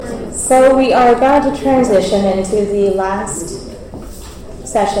So we are about to transition into the last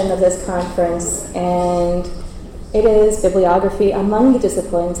session of this conference, and it is Bibliography Among the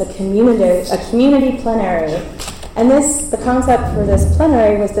Disciplines, a community plenary. And the concept for this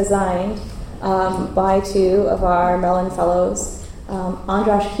plenary was designed by two of our Mellon Fellows,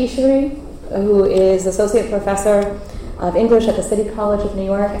 Andras Kisheri, who is Associate Professor of English at the City College of New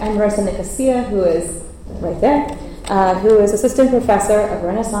York, and Marissa Nicosia, who is right there, who is Assistant Professor of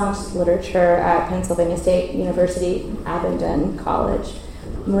Renaissance Literature at Pennsylvania State University, Abingdon College.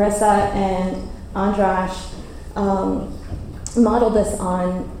 Marissa and Andras modeled this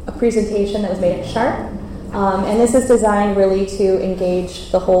on a presentation that was made at Sharp, and this is designed really to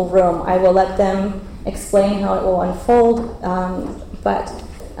engage the whole room. I will let them explain how it will unfold, but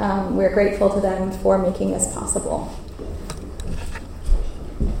we're grateful to them for making this possible.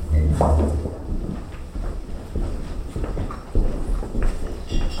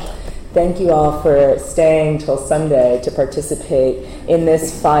 Thank you all for staying till Sunday to participate in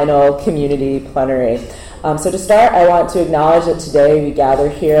this final community plenary. So to start, I want to acknowledge that today we gather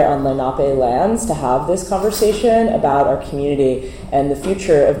here on Lenape lands to have this conversation about our community and the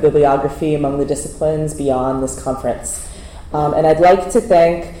future of bibliography among the disciplines beyond this conference. And I'd like to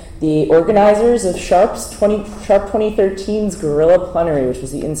thank the organizers of Sharp 2013's Guerrilla Plenary, which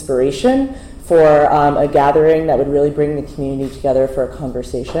was the inspiration for a gathering that would really bring the community together for a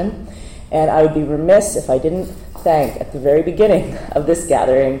conversation. And I would be remiss if I didn't thank, at the very beginning of this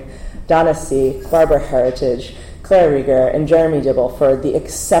gathering, Donna C., Barbara Heritage, Claire Rieger, and Jeremy Dibble for the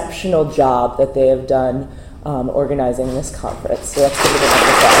exceptional job that they have done organizing this conference. So let's give it a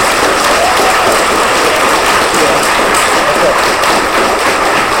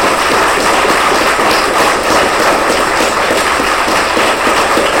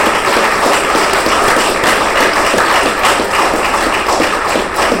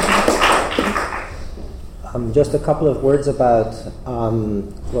Just a couple of words about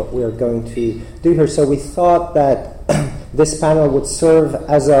what we are going to do here. So we thought that this panel would serve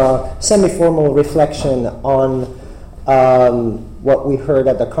as a semi-formal reflection on what we heard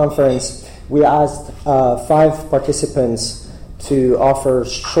at the conference. We asked 5 participants to offer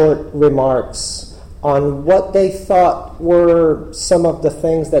short remarks on what they thought were some of the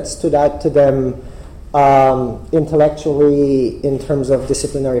things that stood out to them intellectually in terms of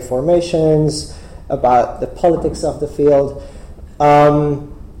disciplinary formations, about the politics of the field,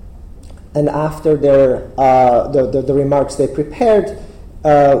 and after the remarks they prepared,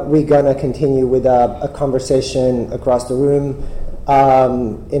 we're gonna continue with a conversation across the room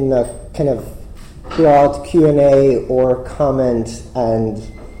in a kind of broad Q&A or comment and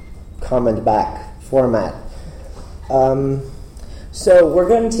comment back format. So we're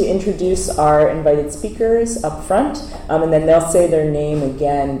going to introduce our invited speakers up front, and then they'll say their name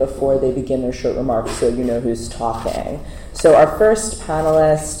again before they begin their short remarks so you know who's talking. So our first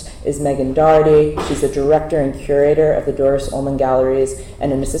panelist is Megan Doherty. She's a director and curator of the Doris Ullman Galleries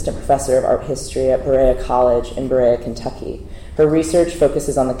and an assistant professor of art history at Berea College in Berea, Kentucky. Her research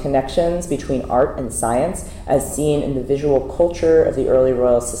focuses on the connections between art and science as seen in the visual culture of the early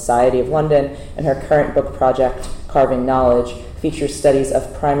Royal Society of London, and her current book project, Carving Knowledge, features studies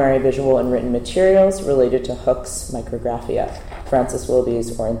of primary visual and written materials related to Hooke's Micrographia, Francis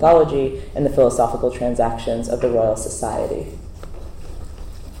Wilby's Ornithology, and the philosophical transactions of the Royal Society.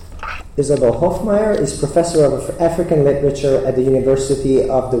 Isabel Hofmeyr is professor of African literature at the University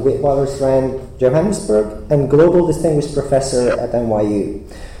of the Witwatersrand, Johannesburg, and global distinguished professor at NYU.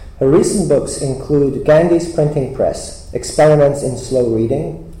 Her recent books include Gandhi's Printing Press, Experiments in Slow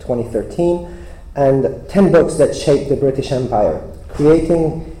Reading, 2013, and 10 Books That Shaped the British Empire,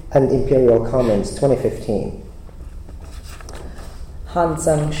 Creating an Imperial Commons, 2015. Han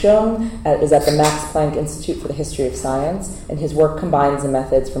Sung-Cheong is at the Max Planck Institute for the History of Science, and his work combines the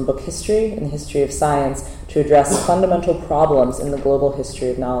methods from book history and the history of science to address fundamental problems in the global history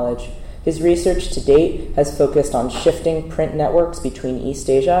of knowledge. His research to date has focused on shifting print networks between East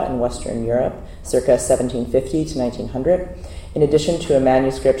Asia and Western Europe, circa 1750 to 1900, in addition to a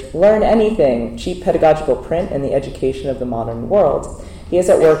manuscript, Learn Anything, Cheap Pedagogical Print in the Education of the Modern World. He is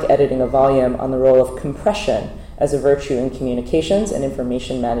at work editing a volume on the role of compression as a virtue in communications and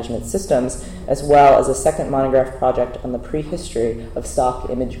information management systems, as well as a second monograph project on the prehistory of stock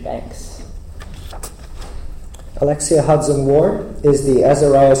image banks. Alexia Hudson-Ward is the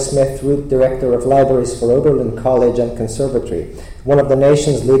Azariah Smith Root Director of Libraries for Oberlin College and Conservatory, one of the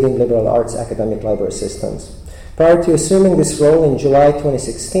nation's leading liberal arts academic library systems. Prior to assuming this role in July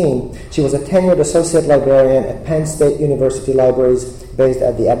 2016, she was a tenured associate librarian at Penn State University Libraries based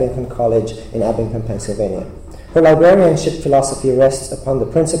at the Abington College in Abington, Pennsylvania. Her librarianship philosophy rests upon the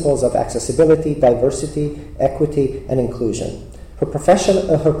principles of accessibility, diversity, equity, and inclusion. Her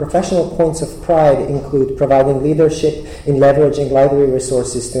professional points of pride include providing leadership in leveraging library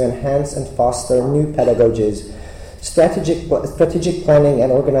resources to enhance and foster new pedagogies, strategic planning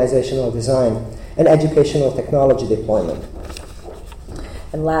and organizational design, and educational technology deployment.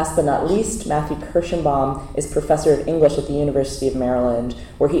 And last but not least, Matthew Kirschenbaum is professor of English at the University of Maryland,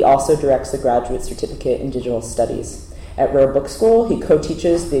 where he also directs the graduate certificate in digital studies. At Rare Book School, he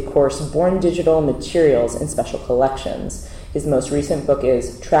co-teaches the course Born Digital Materials in Special Collections. His most recent book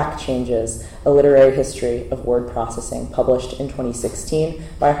is Track Changes, A Literary History of Word Processing, published in 2016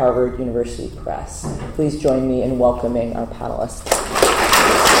 by Harvard University Press. Please join me in welcoming our panelists.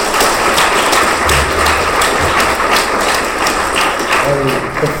 And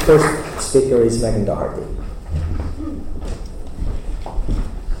the first speaker is Megan Doherty.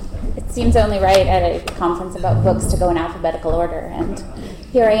 It seems only right at a conference about books to go in alphabetical order, and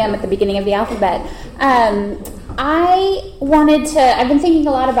here I am at the beginning of the alphabet. I've been thinking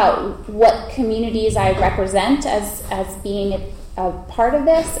a lot about what communities I represent as being a part of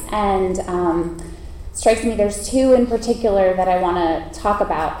this, and strikes me there's two in particular that I want to talk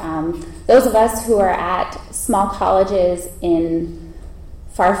about. Those of us who are at small colleges in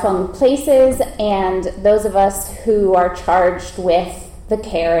far-flung places, and those of us who are charged with the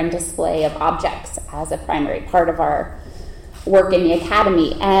care and display of objects as a primary part of our work in the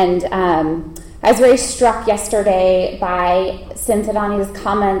academy. And I was very struck yesterday by Cinthadani's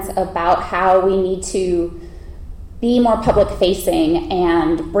comments about how we need to be more public-facing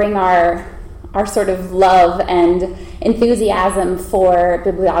and bring our sort of love and enthusiasm for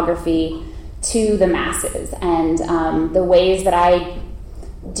bibliography to the masses. And the ways that I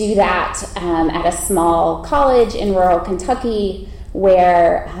do that at a small college in rural Kentucky,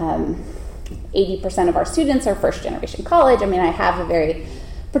 where 80% of our students are first-generation college. I mean, I have a very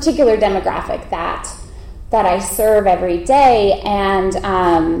particular demographic that I serve every day, and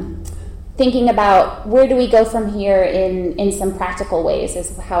thinking about where do we go from here in some practical ways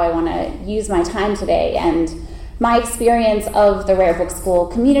is how I want to use my time today. And my experience of the Rare Book School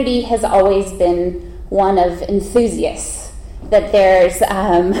community has always been one of enthusiasts, that there's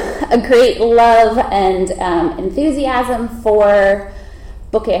a great love and enthusiasm for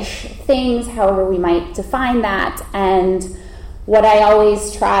bookish things, however we might define that. And what I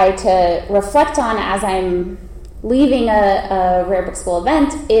always try to reflect on as I'm leaving a Rare Book School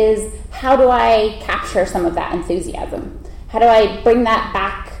event is, how do I capture some of that enthusiasm? How do I bring that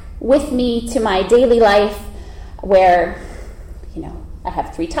back with me to my daily life, where, I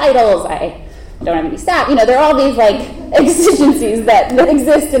have 3 titles, I don't have any staff, there are all these exigencies that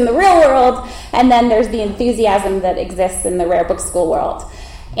exist in the real world, and then there's the enthusiasm that exists in the Rare Book School world.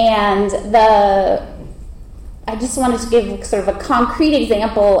 And I just wanted to give sort of a concrete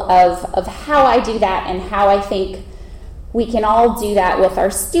example of how I do that and how I think we can all do that with our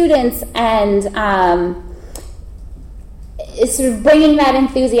students, and it's sort of bringing that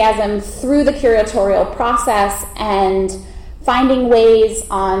enthusiasm through the curatorial process and finding ways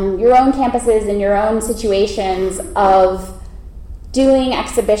on your own campuses, in your own situations, of doing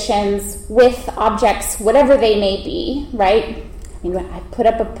exhibitions with objects, whatever they may be, right? I mean, I put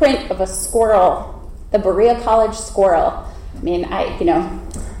up a print of a squirrel, the Berea College squirrel. I mean,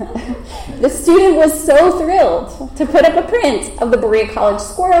 the student was so thrilled to put up a print of the Berea College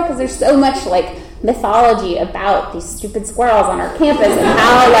squirrel, because there's so much mythology about these stupid squirrels on our campus, and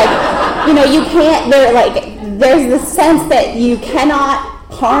how you can't, there's this sense that you cannot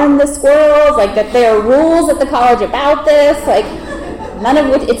harm the squirrels, that there are rules at the college about this, none of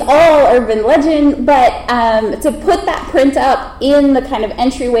which, it's all urban legend, but to put that print up in the kind of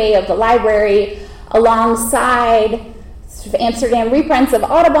entryway of the library alongside sort of Amsterdam reprints of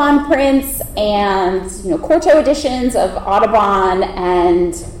Audubon prints and quarto editions of Audubon,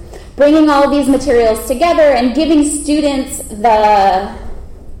 and bringing all of these materials together and giving students the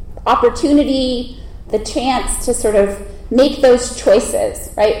opportunity, the chance to sort of make those choices,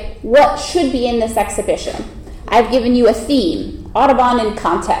 right? What should be in this exhibition? I've given you a theme, Audubon in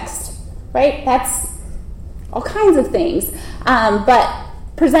context, right? That's all kinds of things. But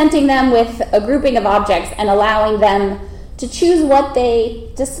presenting them with a grouping of objects and allowing them to choose what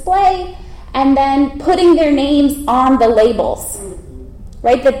they display, and then putting their names on the labels,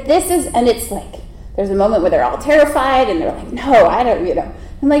 right? That this is, and it's there's a moment where they're all terrified and they're like, no, I don't,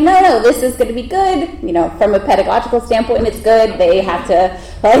 I'm like, no, this is going to be good. From a pedagogical standpoint, it's good. They have to,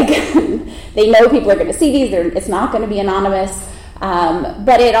 they know people are going to see these. It's not going to be anonymous.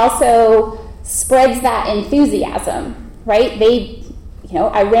 But it also spreads that enthusiasm, right?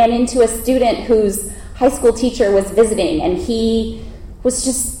 I ran into a student whose high school teacher was visiting, and he was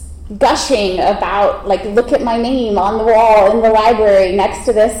just gushing about, like, look at my name on the wall in the library next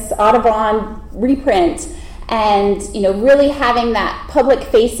to this Audubon reprint, and, you know, really having that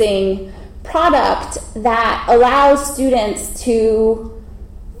public-facing product that allows students to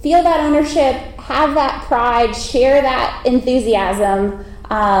feel that ownership, have that pride, share that enthusiasm,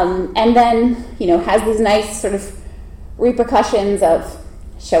 and then, you know, has these nice sort of repercussions of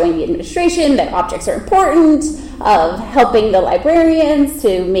showing the administration that objects are important, of helping the librarians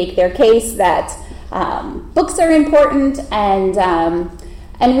to make their case that books are important, and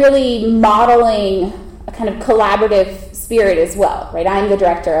really modeling a kind of collaborative spirit as well, right? I'm the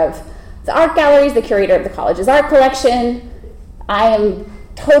director of the art galleries, the curator of the college's art collection. I am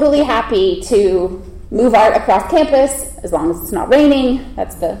totally happy to move art across campus as long as it's not raining.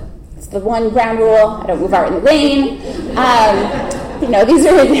 That's the one ground rule. I don't move art in the rain. You know, these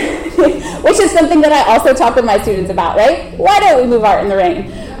are, which is something that I also talk with my students about, right? Why don't we move art in the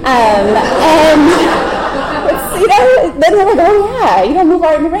rain? And it's, you know, then they're like, oh yeah, you don't move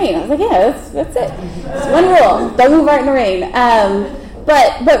art in the rain. I was like, yeah, that's it. It's one rule: don't move art in the rain.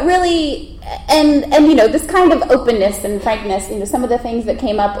 But really, and you know, this kind of openness and frankness. You know, some of the things that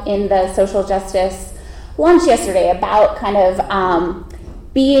came up in the social justice lunch yesterday about kind of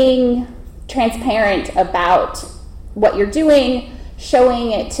being transparent about what you're doing,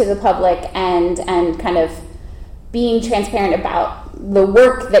 showing it to the public, and kind of being transparent about the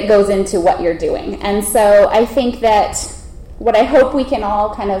work that goes into what you're doing. And so I think that what I hope we can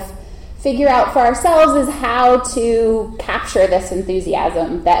all kind of figure out for ourselves is how to capture this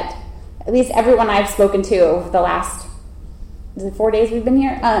enthusiasm that at least everyone I've spoken to over the last 4 days we've been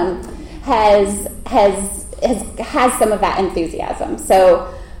here has some of that enthusiasm.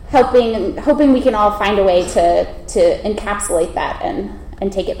 So hoping we can all find a way to encapsulate that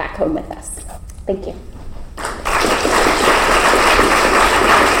and take it back home with us. Thank you.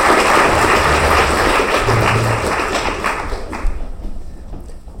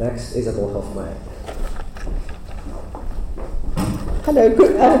 Next, Isabel Hoffmeyer. Hello,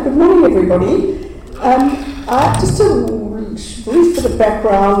 good morning, everybody. Just a brief bit of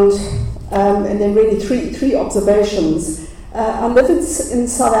background, and then really three observations. I live in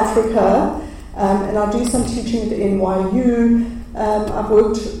South Africa, and I do some teaching at NYU. I've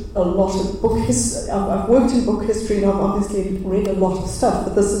worked a lot in book history. I've worked in book history, and I've obviously read a lot of stuff.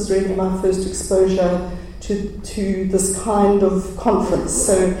 But this is really my first exposure to this kind of conference.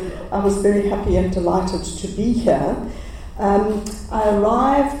 So I was very happy and delighted to be here. I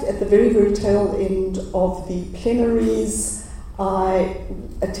arrived at the very, very tail end of the plenaries. I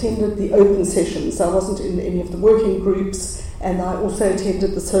attended the open sessions. I wasn't in any of the working groups, and I also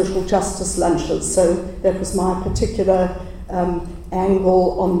attended the social justice lunches. So that was my particular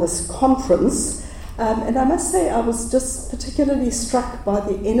angle on this conference. And I must say I was just particularly struck by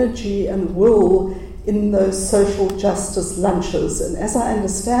the energy and will in those social justice lunches. And as I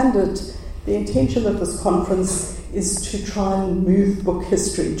understand it, the intention of this conference is to try and move book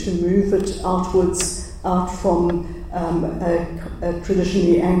history, to move it outwards, out from a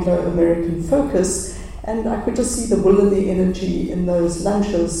traditionally Anglo-American focus. And I could just see the will and the energy in those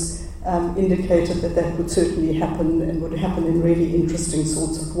lunches indicated that would certainly happen, and would happen in really interesting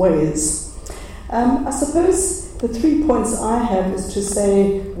sorts of ways. I suppose the 3 points I have is to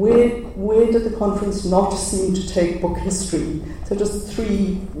say, where did the conference not seem to take book history? So just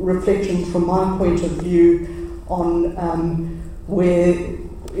 3 reflections from my point of view on what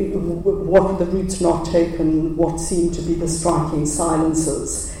were the routes not taken, what seemed to be the striking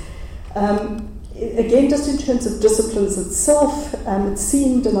silences. Again, just in terms of disciplines itself, it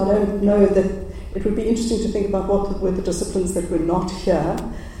seemed, and I don't know, that it would be interesting to think about what were the disciplines that were not here.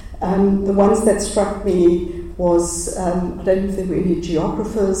 The ones that struck me was, I don't know if there were any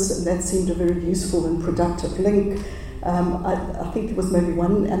geographers, and that seemed a very useful and productive link. I think there was maybe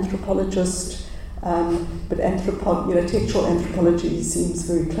one anthropologist, but textual anthropology seems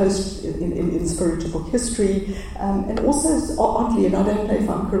very close in spirit to book history, and also oddly, and I don't know if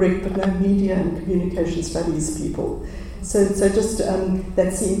I'm correct, but no media and communication studies people. So just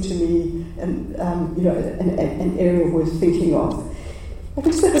that seemed to me an area worth thinking of. I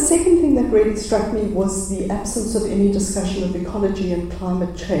think so. The second thing that really struck me was the absence of any discussion of ecology and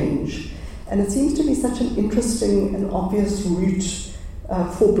climate change. And it seems to be such an interesting and obvious route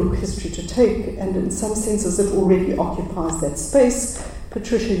for book history to take, and in some senses it already occupies that space.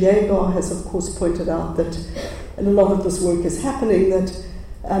 Patricia Jaeger has, of course, pointed out that, and a lot of this work is happening, that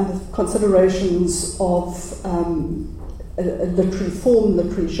the considerations of a literary form,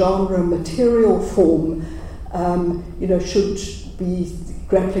 literary genre, material form, should be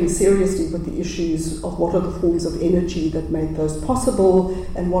grappling seriously with the issues of what are the forms of energy that make those possible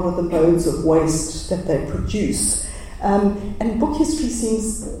and what are the modes of waste that they produce. And book history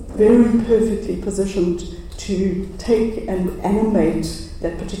seems very perfectly positioned to take and animate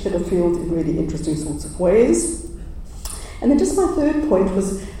that particular field in really interesting sorts of ways. And then just my third point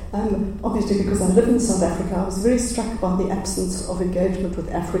was, obviously because I live in South Africa, I was very struck by the absence of engagement with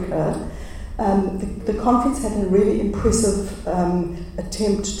Africa. The conference had a really impressive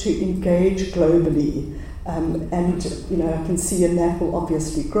attempt to engage globally. And I can see a NAP will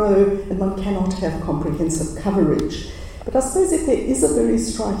obviously grow, and one cannot have comprehensive coverage. But I suppose if there is a very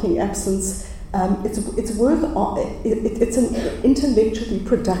striking absence, it's an intellectually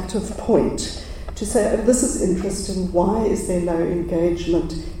productive point to say, oh, this is interesting, why is there no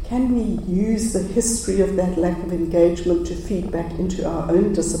engagement? Can we use the history of that lack of engagement to feed back into our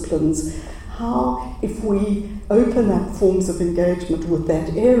own disciplines? How, if we open up forms of engagement with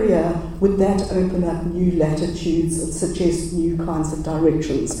that area, would that open up new latitudes and suggest new kinds of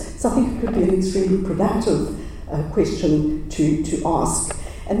directions? So I think it could be an extremely productive question to ask.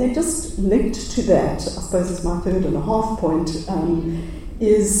 And then just linked to that, I suppose is my third and a half point,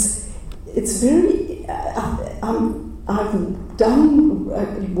 is it's very... I've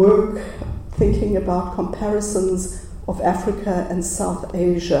done work thinking about comparisons of Africa and South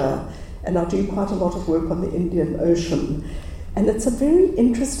Asia, and I do quite a lot of work on the Indian Ocean. And it's a very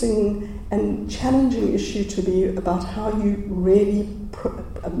interesting and challenging issue to me about how you really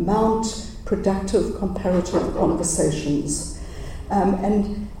mount productive comparative conversations.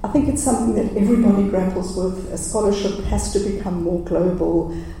 And I think it's something that everybody grapples with. As scholarship has to become more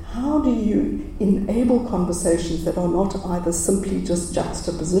global, how do you enable conversations that are not either simply just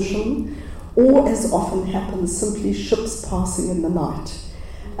juxtaposition or, as often happens, simply ships passing in the night?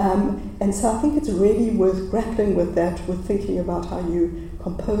 And so I think it's really worth grappling with that, with thinking about how you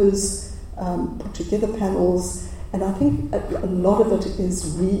compose, put together panels, and I think a lot of it is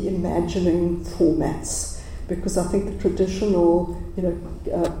reimagining formats, because I think the traditional,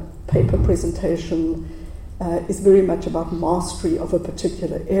 paper presentation is very much about mastery of a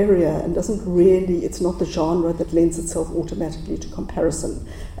particular area and it's not the genre that lends itself automatically to comparison,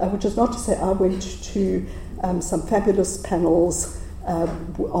 which is not to say I went to some fabulous panels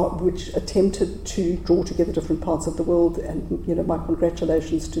which attempted to draw together different parts of the world, and my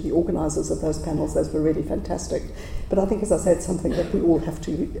congratulations to the organisers of those panels. Those were really fantastic. But I think, as I said, it's something that we all have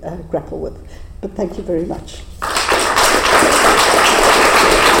to grapple with. But thank you very much.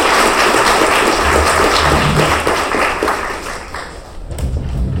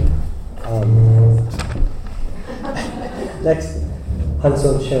 Next,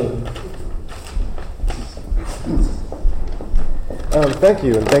 Han-Sun Chung. Thank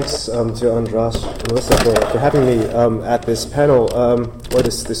you, and thanks to Andras and Melissa for having me at this panel, or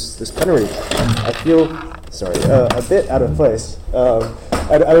this plenary. I feel, a bit out of place.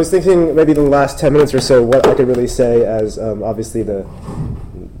 I was thinking maybe the last 10 minutes or so what I could really say as obviously the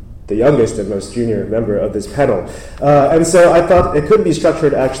youngest and most junior member of this panel. And so I thought it could be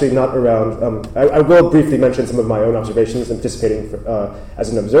structured actually not around, I will briefly mention some of my own observations and participating as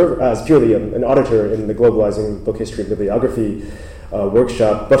an observer, as purely an auditor in the Globalizing Book History and Bibliography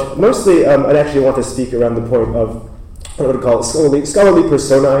workshop. But mostly I'd actually want to speak around the point of what I would call scholarly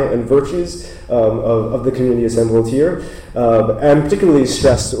personae and virtues of the community assembled here, and particularly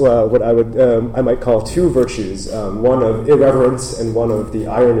stress what I might call two virtues, one of irreverence and one of the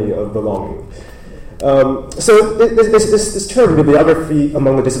irony of belonging. So this term, bibliography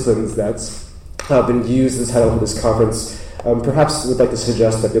among the disciplines, that's been used as the title for this conference, perhaps would like to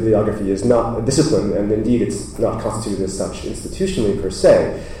suggest that bibliography is not a discipline, and indeed it's not constituted as such institutionally per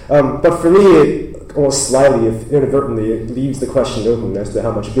se. But for me, it almost slyly, if inadvertently, it leaves the question open as to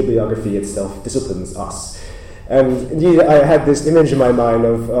how much bibliography itself disciplines us. And indeed, I had this image in my mind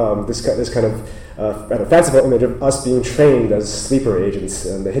of this kind of rather fanciful image of us being trained as sleeper agents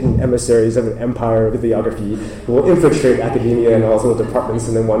and the hidden emissaries of an empire of bibliography who will infiltrate academia and all its little departments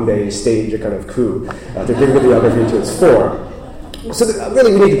and then one day stage a kind of coup to bring bibliography to its fore. So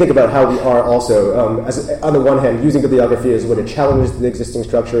really we need to think about how we are also, as on the one hand, using bibliography as a way to challenge the existing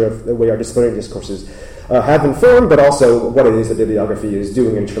structure of the way our disciplinary discourses have been formed, but also what it is that bibliography is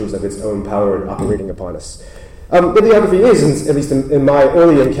doing in terms of its own power and operating upon us. Bibliography is, at least in my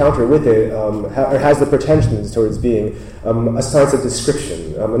early encounter with it, has the pretensions towards being a science of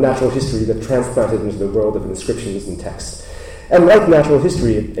description, a natural history that transplanted into the world of inscriptions and texts. And like natural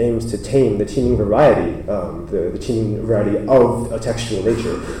history, it aims to tame the teeming variety, the teeming variety of a textual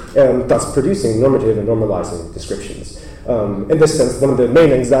nature, thus producing normative and normalizing descriptions. In this sense, one of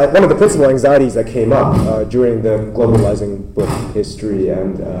the principal anxieties that came up during the globalizing book history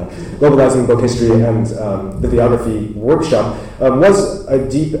and bibliography workshop was a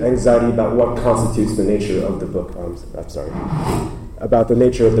deep anxiety about what constitutes the nature of the book. About the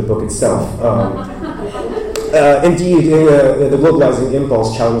nature of the book itself. Indeed, the globalizing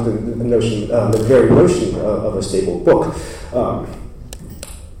impulse challenged the very notion of a stable book.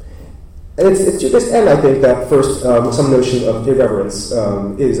 And it's to this end, I think, that first some notion of irreverence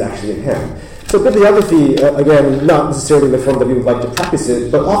is actually in hand. So bibliography, again, not necessarily in the form that we would like to practice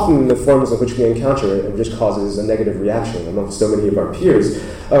it, but often in the forms in which we encounter it, and which causes a negative reaction among so many of our peers.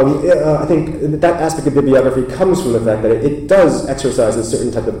 I think that aspect of bibliography comes from the fact that it does exercise a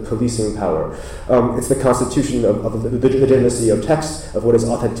certain type of policing power. It's the constitution of the legitimacy of text, of what is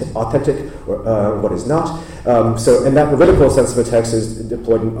authentic or what is not. And that veridical sense of a text is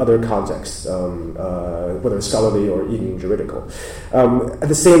deployed in other contexts, whether scholarly or even juridical. At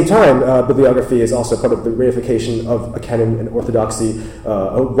the same time, bibliography is also part of the reification of a canon and orthodoxy,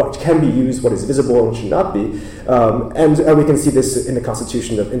 of what can be used, what is visible and should not be. And we can see this in the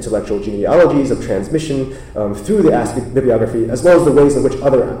constitution of intellectual genealogies, of transmission, through the aspect of bibliography, as well as the ways in which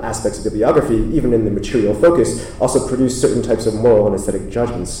other aspects of bibliography, even in the material focus, also produce certain types of moral and aesthetic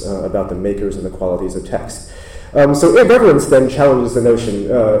judgments about the makers and the qualities of text. So irreverence then challenges the notion,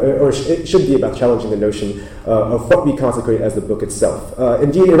 or it should be about challenging the notion of what we consecrate as the book itself.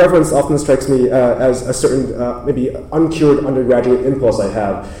 Indeed, irreverence often strikes me as a certain, maybe uncured undergraduate impulse I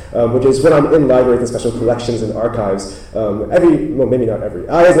have, which is when I'm in libraries and special collections and archives, maybe not every,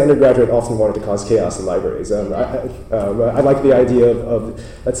 I as an undergraduate often wanted to cause chaos in libraries. I like the idea of,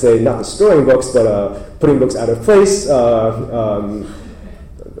 let's say, not destroying books, but putting books out of place,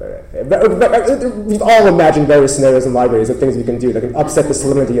 we've all imagined various scenarios in libraries of things we can do that can upset the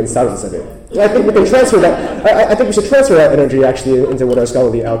solemnity and silence of it. I think we can transfer that. I think we should transfer that energy actually into what our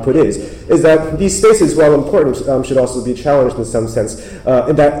scholarly output is that these spaces, while important, should also be challenged in some sense,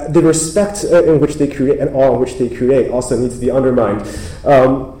 in that the respect in which they create and awe in which they create also needs to be undermined.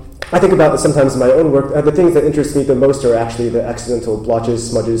 I think about this sometimes in my own work. The things that interest me the most are actually the accidental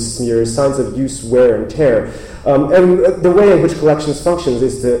blotches, smudges, smears, signs of use, wear, and tear. And the way in which collections functions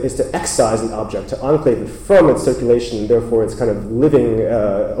is to excise an object, to enclave it from its circulation, and therefore its kind of living,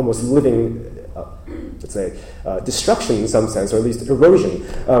 almost living, let's say, destruction in some sense, or at least erosion,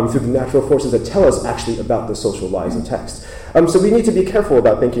 through the natural forces that tell us actually about the social lives of text. So we need to be careful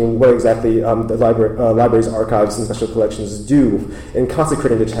about thinking what exactly the library's archives and special collections do in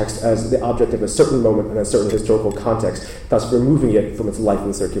consecrating the text as the object of a certain moment and a certain historical context, thus removing it from its life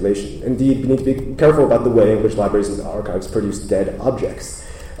and circulation. Indeed, we need to be careful about the way in which libraries and archives produce dead objects.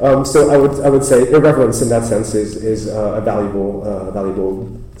 So I would say irreverence in that sense is a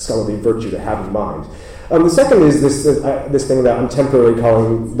valuable scholarly virtue to have in mind. The second is this thing that I'm temporarily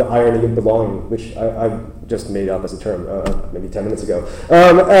calling the irony of belonging, which I've just made up as a term maybe 10 minutes ago.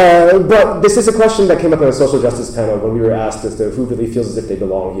 But this is a question that came up in a social justice panel when we were asked as to who really feels as if they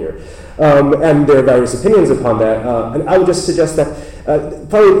belong here. And there are various opinions upon that. And I would just suggest that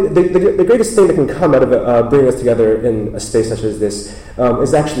probably the greatest thing that can come out of bringing us together in a space such as this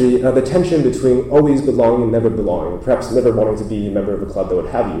is actually the tension between always belonging and never belonging, perhaps never wanting to be a member of a club that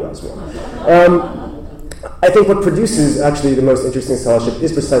would have you as one. I think what produces actually the most interesting scholarship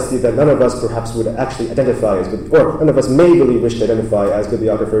is precisely that none of us perhaps would actually identify as, or none of us may really wish to identify as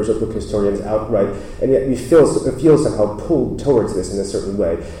bibliographers or book historians outright, and yet we feel somehow pulled towards this in a certain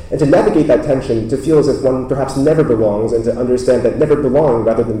way. And to navigate that tension, to feel as if one perhaps never belongs, and to understand that never belonging,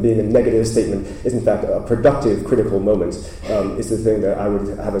 rather than being a negative statement, is in fact a productive, critical moment, is the thing that I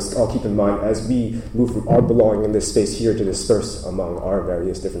would have us all keep in mind as we move from our belonging in this space here to disperse among our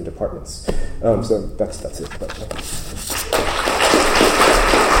various different departments. So that's it.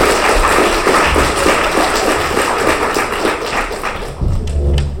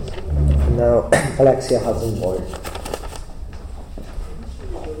 Now, Alexia Hudson-Boyd.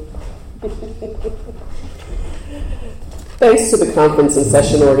 Thanks to the conference and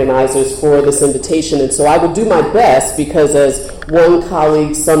session organizers for this invitation. And so I will do my best because, as one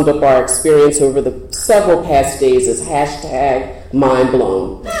colleague summed up our experience over the several past days as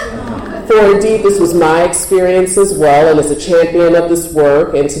 #mindblown. For indeed, this was my experience as well, and as a champion of this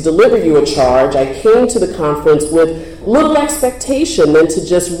work, and to deliver you a charge, I came to the conference with little expectation than to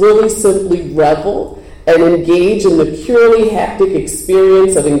just really simply revel and engage in the purely haptic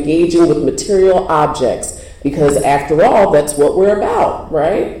experience of engaging with material objects, because after all, that's what we're about,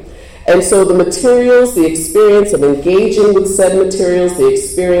 right? And so the materials, the experience of engaging with said materials, the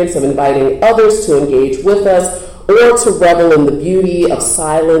experience of inviting others to engage with us, or to revel in the beauty of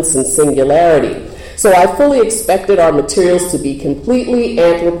silence and singularity. So I fully expected our materials to be completely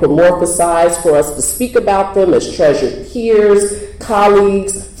anthropomorphized for us to speak about them as treasured peers,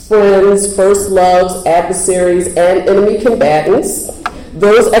 colleagues, friends, first loves, adversaries, and enemy combatants.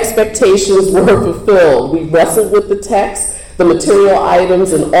 Those expectations were fulfilled. We wrestled with the text, the material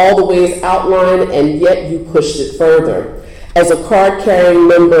items, in all the ways outlined, and yet you pushed it further. As a card-carrying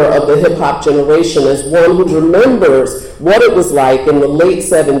member of the hip-hop generation, as one who remembers what it was like in the late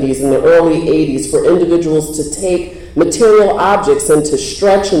 70s and the early 80s for individuals to take material objects and to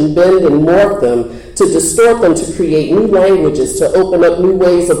stretch and bend and morph them, to distort them, to create new languages, to open up new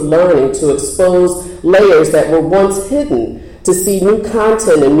ways of learning, to expose layers that were once hidden, to see new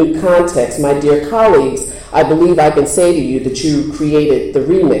content and new context. My dear colleagues, I believe I can say to you that you created the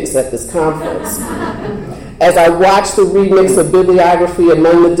remix at this conference. As I watched the remix of bibliography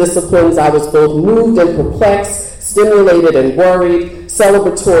among the disciplines, I was both moved and perplexed, stimulated and worried,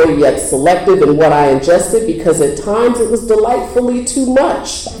 celebratory yet selective in what I ingested, because at times it was delightfully too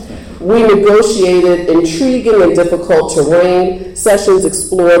much. We negotiated intriguing and difficult terrain. Sessions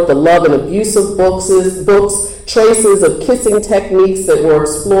explored the love and abuse of books, traces of kissing techniques that were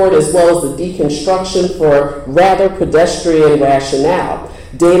explored, as well as the deconstruction for rather pedestrian rationale.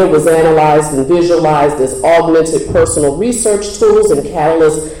 Data was analyzed and visualized as augmented personal research tools and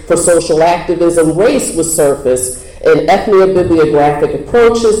catalysts for social activism. Race was surfaced in ethnobibliographic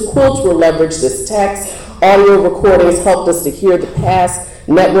approaches. Quilts were leveraged as text. Audio recordings helped us to hear the past.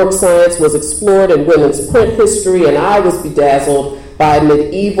 Network science was explored in women's print history, and I was bedazzled by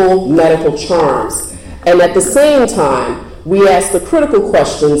medieval medical charms. And at the same time, we asked the critical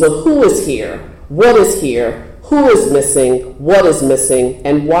questions of who is here, what is here, who is missing, what is missing,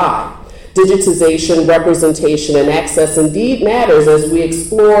 and why. Digitization, representation, and access indeed matters as we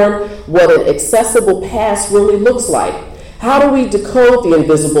explore what an accessible past really looks like. How do we decode the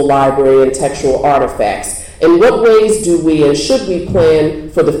invisible library and textual artifacts? In what ways do we and should we plan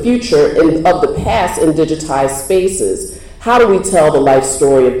for the future of the past in digitized spaces? How do we tell the life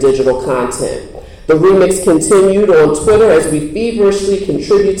story of digital content? The remix continued on Twitter as we feverishly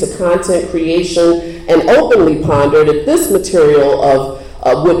contribute to content creation and openly pondered if this material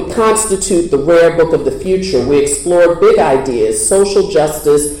would constitute the rare book of the future. We explored big ideas, social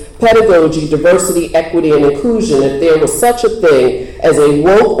justice, pedagogy, diversity, equity, and inclusion. If there was such a thing as a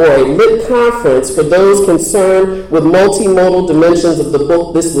woke or a lit conference for those concerned with multimodal dimensions of the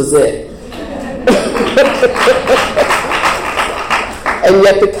book, this was it. And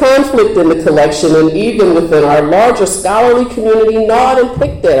yet the conflict in the collection and even within our larger scholarly community gnawed and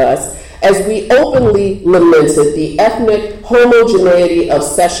picked at us as we openly lamented the ethnic homogeneity of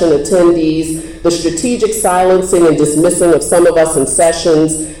session attendees, the strategic silencing and dismissing of some of us in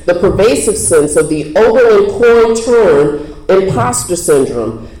sessions, the pervasive sense of the over-and-coined term imposter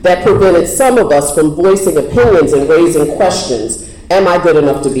syndrome that prevented some of us from voicing opinions and raising questions. Am I good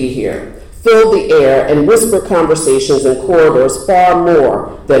enough to be here? Filled the air and whispered conversations in corridors far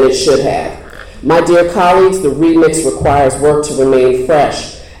more than it should have. My dear colleagues, the remix requires work to remain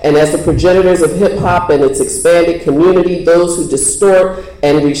fresh. And as the progenitors of hip-hop and its expanded community, those who distort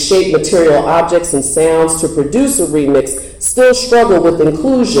and reshape material objects and sounds to produce a remix still struggle with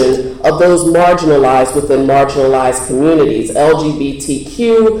inclusion of those marginalized within marginalized communities.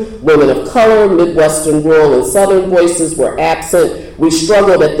 LGBTQ, women of color, Midwestern, rural, and Southern voices were absent. We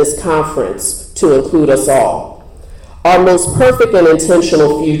struggled at this conference to include us all. Our most perfect and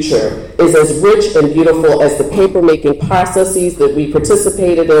intentional future is as rich and beautiful as the paper-making processes that we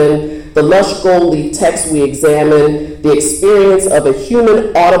participated in, the lush gold leaf text we examined, the experience of a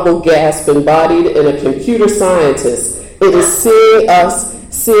human audible gasp embodied in a computer scientist. It is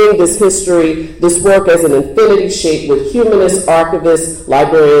seeing this history, this work as an infinity shape with humanists, archivists,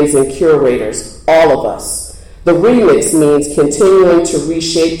 librarians, and curators, all of us. The remix means continuing to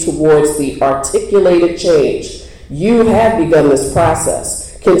reshape towards the articulated change. You have begun this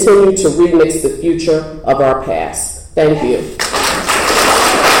process. Continue to remix the future of our past. Thank you.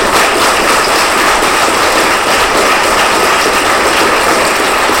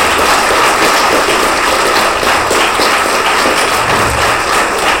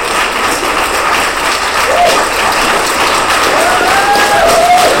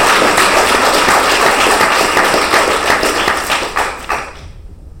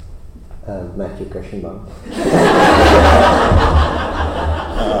 Matthew Kirschenbaum.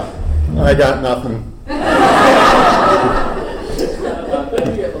 I got nothing.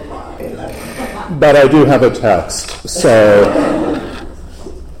 But I do have a text. So,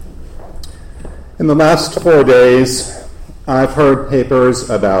 in the last 4 days, I've heard papers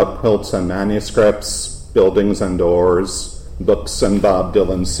about quilts and manuscripts, buildings and doors, books and Bob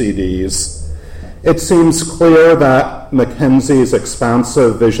Dylan CDs, It seems clear that Mackenzie's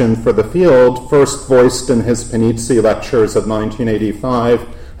expansive vision for the field, first voiced in his Panizzi lectures of 1985,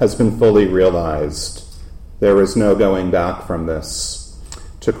 has been fully realized. There is no going back from this.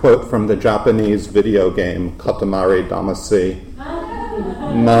 To quote from the Japanese video game Katamari Damacy,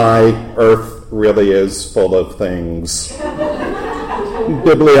 "My Earth really is full of things."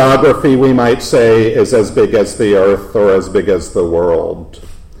 Bibliography, we might say, is as big as the Earth or as big as the world.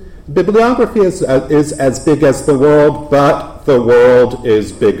 Bibliography is as big as the world, but the world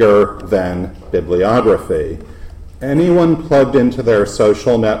is bigger than bibliography. Anyone plugged into their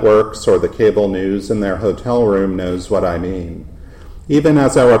social networks or the cable news in their hotel room knows what I mean. Even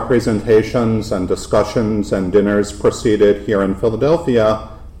as our presentations and discussions and dinners proceeded here in Philadelphia,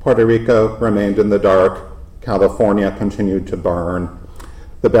 Puerto Rico remained in the dark, California continued to burn,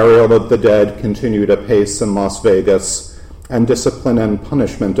 the burial of the dead continued apace in Las Vegas, and discipline and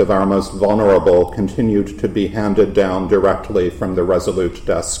punishment of our most vulnerable continued to be handed down directly from the Resolute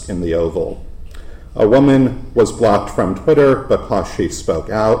desk in the Oval. A woman was blocked from Twitter because she spoke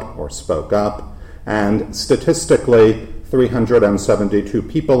out or spoke up, and statistically, 372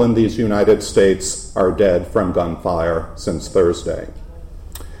 people in these United States are dead from gunfire since Thursday.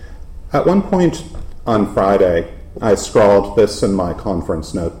 At one point on Friday, I scrawled this in my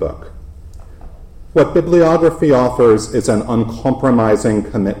conference notebook. What bibliography offers is an uncompromising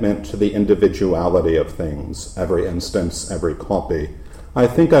commitment to the individuality of things, every instance, every copy. I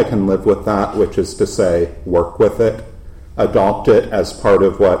think I can live with that, which is to say, work with it, adopt it as part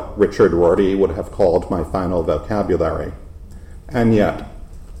of what Richard Rorty would have called my final vocabulary. And yet,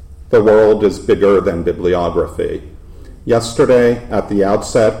 the world is bigger than bibliography. Yesterday, at the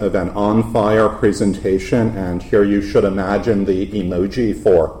outset of an on-fire presentation, and here you should imagine the emoji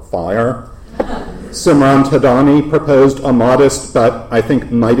for fire, Simran Tadani proposed a modest but, I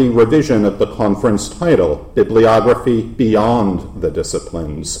think, mighty revision of the conference title, Bibliography Beyond the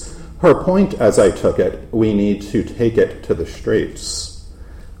Disciplines. Her point, as I took it, we need to take it to the streets.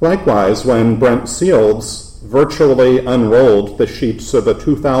 Likewise, when Brent Seals virtually unrolled the sheets of a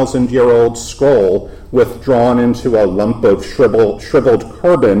 2,000-year-old scroll withdrawn into a lump of shriveled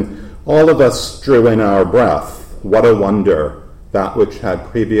carbon, all of us drew in our breath. What a wonder. That which had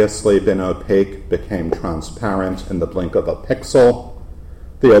previously been opaque became transparent in the blink of a pixel.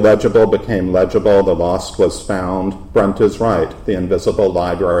 The illegible became legible. The lost was found. Brent is right. The invisible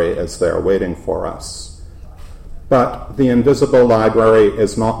library is there waiting for us. But the invisible library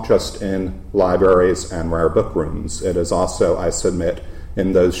is not just in libraries and rare book rooms. It is also, I submit,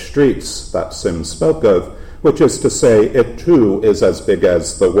 in those streets that Sim spoke of, which is to say, it too is as big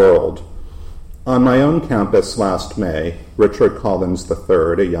as the world. On my own campus last May, Richard Collins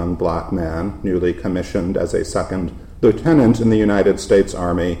III, a young black man, newly commissioned as a second lieutenant in the United States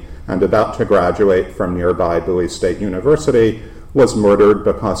Army and about to graduate from nearby Bowie State University, was murdered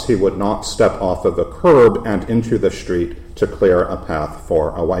because he would not step off of a curb and into the street to clear a path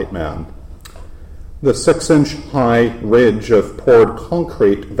for a white man. The 6-inch high ridge of poured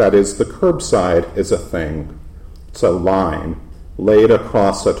concrete that is the curbside is a thing. It's a line laid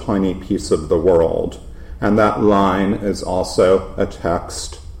across a tiny piece of the world. And that line is also a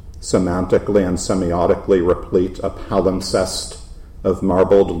text, semantically and semiotically replete, a palimpsest of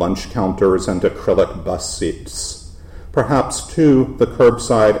marbled lunch counters and acrylic bus seats. Perhaps, too, the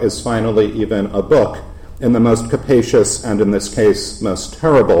curbside is finally even a book in the most capacious and, in this case, most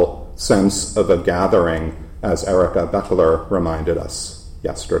terrible sense of a gathering, as Erica Beckler reminded us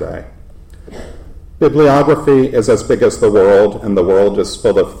yesterday. Bibliography is as big as the world, and the world is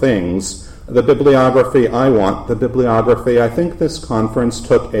full of things. The bibliography I want, the bibliography I think this conference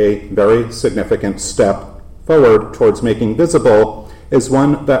took a very significant step forward towards making visible, is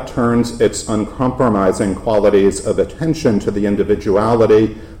one that turns its uncompromising qualities of attention to the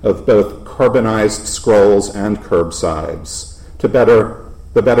individuality of both carbonized scrolls and curbsides, the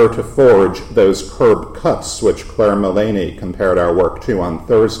better to forge those curb cuts which Claire Mullaney compared our work to on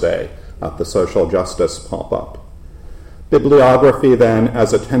Thursday at the social justice pop-up. Bibliography, then,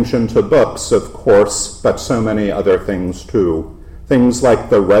 as attention to books, of course, but so many other things, too. Things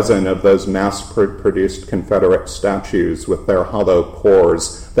like the resin of those mass-produced Confederate statues with their hollow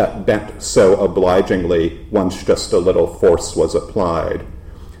cores that bent so obligingly once just a little force was applied.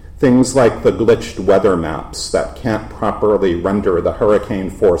 Things like the glitched weather maps that can't properly render the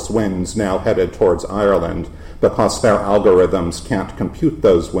hurricane-force winds now headed towards Ireland because their algorithms can't compute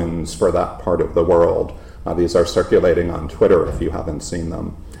those winds for that part of the world. These are circulating on Twitter if you haven't seen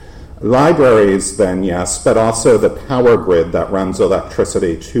them. Libraries, then, yes, but also the power grid that runs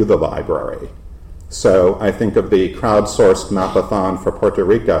electricity to the library. So I think of the crowdsourced mapathon for Puerto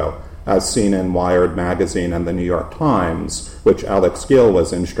Rico as seen in Wired magazine and the New York Times, which Alex Gill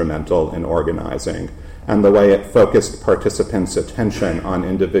was instrumental in organizing, and the way it focused participants' attention on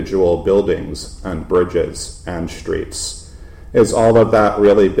individual buildings and bridges and streets. Is all of that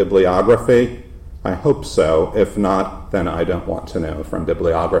really bibliography? I hope so. If not, then I don't want to know from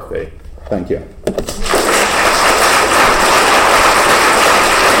bibliography. Thank you.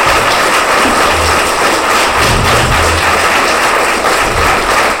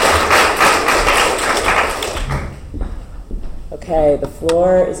 Okay, the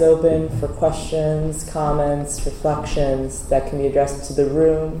floor is open for questions, comments, reflections that can be addressed to the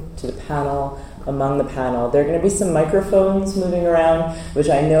room, to the panel, among the panel. There are going to be some microphones moving around, which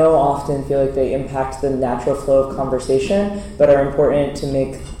I know often feel like they impact the natural flow of conversation, but are important to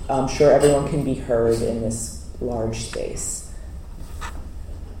make sure everyone can be heard in this large space.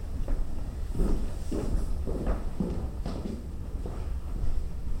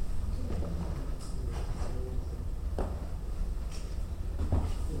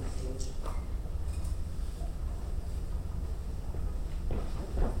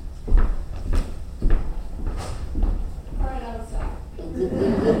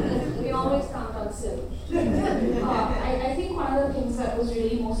 We always count on Sim. I think one of the things that was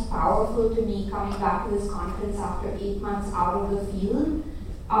really most powerful to me coming back to this conference after 8 months out of the field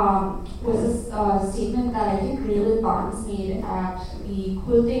was a statement that I think Raylan Barnes made at the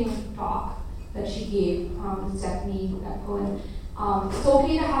quilting talk that she gave to Stephanie Cohen. It's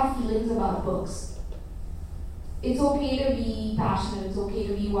okay to have feelings about books. It's okay to be passionate, it's okay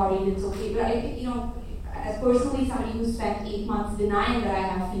to be worried, it's okay, but I think, as personally somebody who spent 8 months denying that I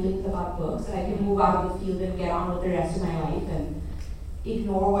have feelings about books, that I can move out of the field and get on with the rest of my life and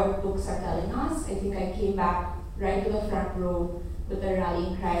ignore what books are telling us, I think I came back right to the front row with a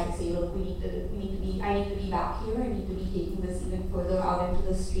rallying cry to say, look, I need to be back here, I need to be taking this even further out into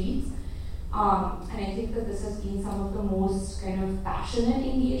the streets. And I think that this has been some of the most kind of passionate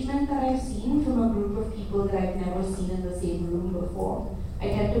engagement that I've seen from a group of people that I've never seen in the same room before. I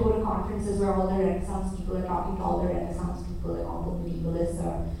tend to go to conferences where all the Renaissance people are talking to all the Renaissance people, like all the medievalists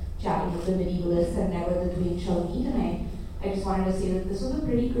are chatting with the medievalists, and never the twain shall meet. And I just wanted to say that this was a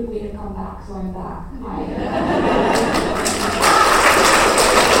pretty good way to come back, so I'm back.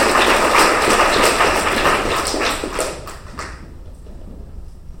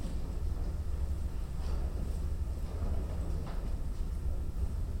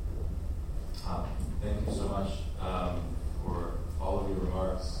 Thank you so much for all of your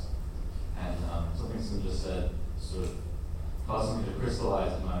remarks. And something Sim just said sort of caused something to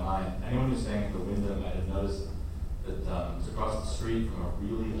crystallize in my mind. Anyone who's staying at the window might have noticed that it's across the street from a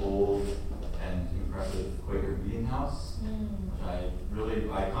really old and impressive Quaker meeting house, which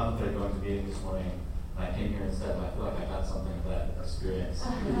I contemplated going to the meeting this morning, and I came here instead, and I feel like I got something of that experience.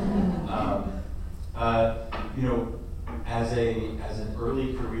 As an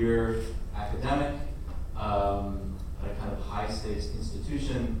early career academic at a kind of high-stakes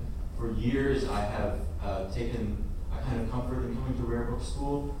institution, for years I have taken a kind of comfort in coming to Rare Book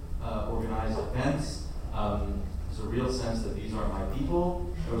School, organized events. There's a real sense that these aren't my people.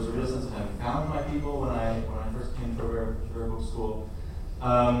 There was a real sense of having found my people when I first came to Rare Book School.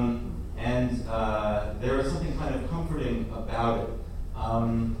 And there is something kind of comforting about it.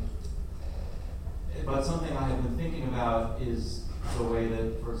 But something I have been thinking about is the way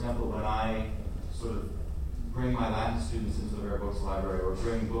that, for example, when I sort of bring my Latin students into the Rare Books Library or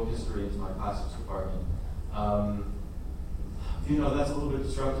bring book history into my classics department, that's a little bit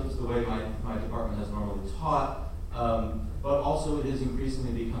disruptive to the way my department has normally taught, but also it has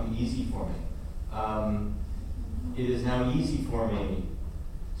increasingly become easy for me. It is now easy for me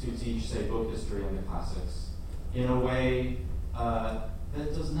to teach, say, book history and the classics in a way that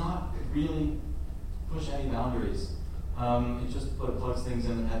does not really push any boundaries. It just plugs things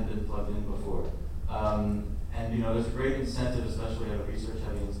in that hadn't been plugged in before. And there's a great incentive, especially at a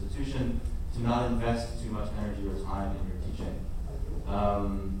research-heavy institution, to not invest too much energy or time in your teaching. I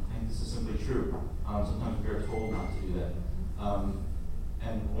think this is simply true. Sometimes we are told not to do that.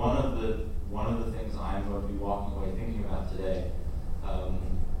 And one of the things I'm going to be walking away thinking about today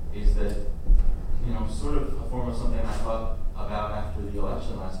is that, sort of a form of something I thought about after the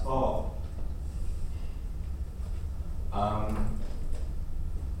election last fall.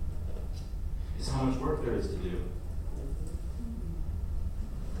 Is how much work there is to do.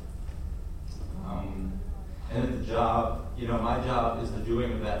 And at the job, my job is the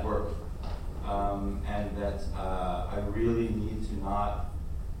doing of that work. And that I really need to not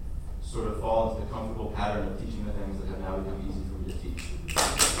sort of fall into the comfortable pattern of teaching the things that have now become easy for me to teach.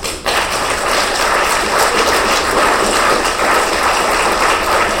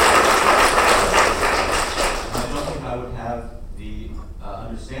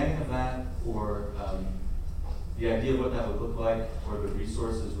 look like or the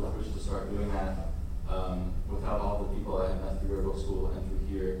resources with which to start doing that without all the people I have met through Rare Book School and through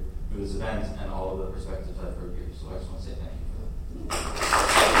here, through this event, and all of the perspectives I've heard here. So I just want to say thank you for that.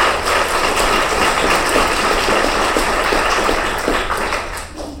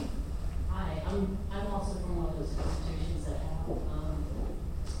 Hi, I'm also from one of those institutions that have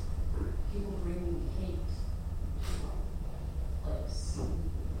people bringing cake to our place.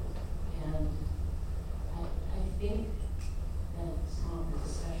 And I think that this conference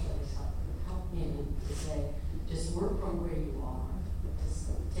especially has helped me to say, just work from where you are.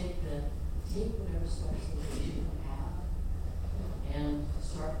 Just take whatever specialization you have and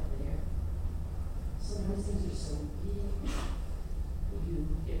start there. Sometimes things are so big, you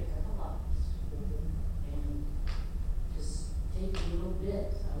get paralyzed. And just take a little bit.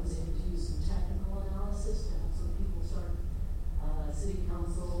 I was able to use some technical analysis to help some people start. City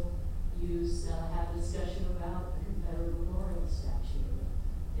Council have a discussion about the Confederate Memorial Statue.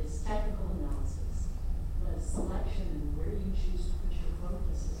 It's technical analysis, but selection and where you choose to put your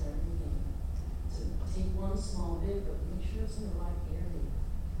focus is everything. So take one small bit, but make sure it's in the right area.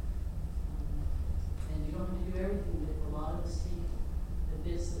 And you don't have to do everything, but a lot of us take the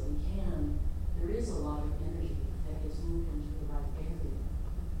bits that we can. There is a lot of energy that gets moved into the right area.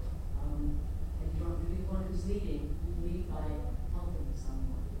 And you don't have to be the one who's leading. You lead by helping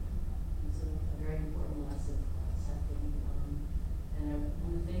someone. It's a very important lesson for us, I think. And I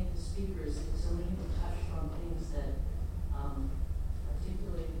want to thank the speakers. So many people touched on things that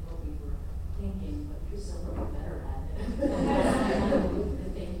articulated what we were thinking, but you're so much better at it. And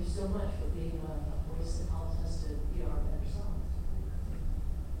thank you so much for being a voice that helps us to be our better selves.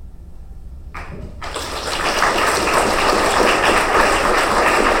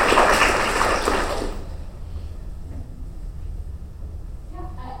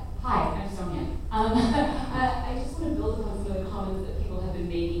 Hi, I'm Sonia. I just want to build on some of the comments that people have been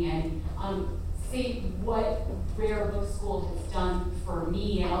making and say what Rare Book School has done for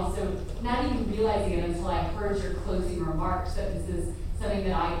me, and also not even realizing it until I heard your closing remarks that this is something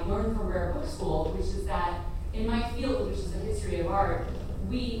that I learned from Rare Book School, which is that in my field, which is the history of art,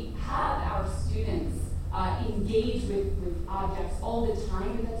 we have our students engage with objects all the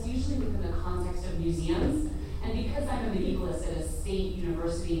time, but that's usually within the context of museums. And because I'm a medievalist at a state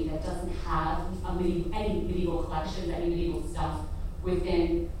university that doesn't have any medieval collections, any medieval stuff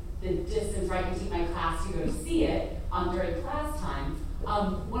within the distance where I can take my class to go to see it during class time,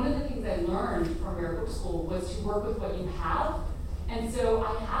 one of the things I learned from Rare Book School was to work with what you have. And so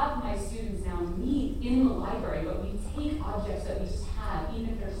I have my students now meet in the library, but we take objects that we just have, even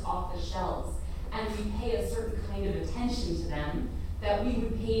if they're just off the shelves, and we pay a certain kind of attention to them that we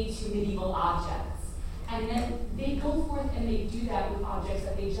would pay to medieval objects. And then they go forth and they do that with objects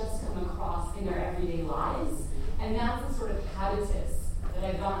that they just come across in their everyday lives. And that's the sort of habitus that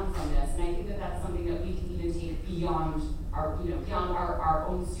I've gotten from this. And I think that that's something that we can even take beyond our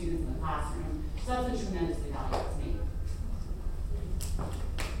own students in the classroom. So that's been tremendously valuable to me.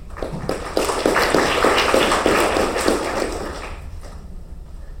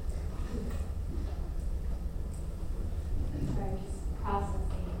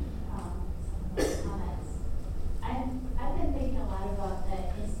 I've been thinking a lot about the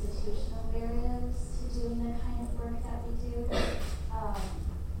institutional barriers to doing the kind of work that we do.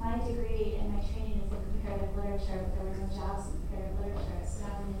 My degree and my training is in comparative literature, but there were no jobs in comparative literature, so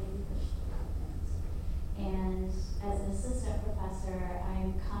now I'm in the English department. And as an assistant professor, I'm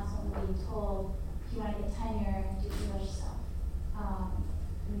constantly being told, if you want to get tenure, do English stuff.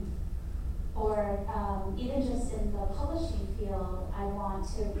 Even just in the publishing field, I want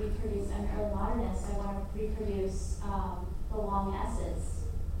to reproduce, I'm an early modernist, I want to reproduce the long essays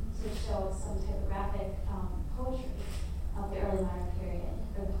to show some typographic poetry of the early modern period,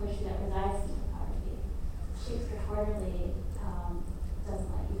 or the poetry that resides in typography. Shakespeare Quarterly doesn't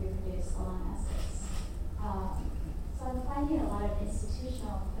let you reproduce the long essays. So I'm finding a lot of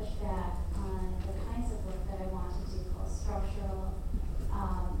institutional pushback on the kinds of work that I want to do, both structural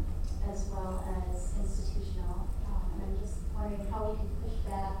as well as institutional. And I'm just wondering how we can push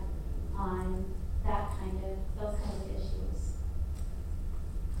back on those kinds of issues.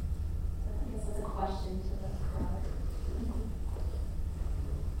 So I guess that's a question to the crowd.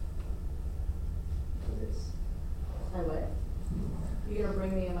 What? You gonna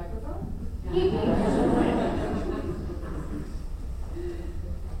bring me a microphone?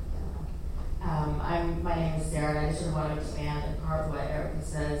 My name is Sarah, and I just sort of want to expand upon what Erica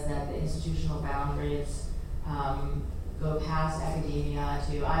says, that the institutional boundaries go past academia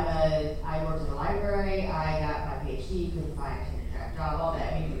to, I worked in the library, I got my PhD, couldn't find a tenure track job, all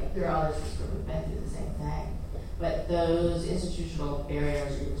that. I mean, there are others who sort of been through the same thing. But those institutional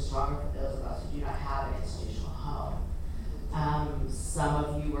barriers are even stronger for those of us who do not have an institutional home. Some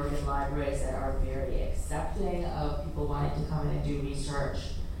of you work in libraries that are very accepting of people wanting to come in and do research.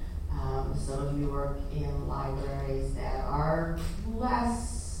 Some of you work in libraries that are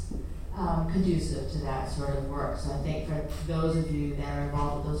less conducive to that sort of work. So I think for those of you that are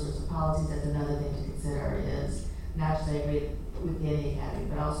involved with those sorts of policies, that's another thing to consider is not just I agree within the academy,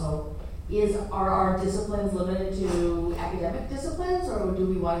 but also are our disciplines limited to academic disciplines, or do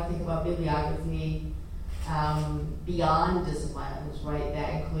we want to think about bibliography beyond disciplines, right?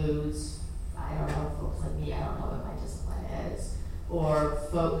 That includes, I don't know, folks like me, I don't know what my discipline is, or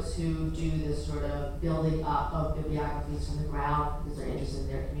folks who do this sort of building up of bibliographies from the ground because they're interested in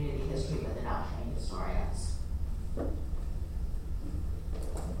their community history, but they're not trained historians.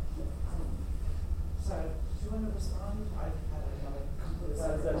 So, do you want to respond? I had another complete.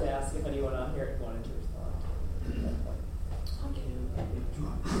 I was about to ask if anyone on here wanted to respond.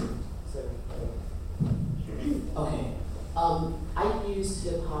 Okay. I used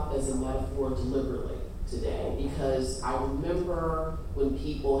hip hop as a metaphor deliberately today because I remember when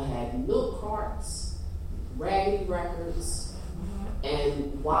people had milk carts, raggedy records,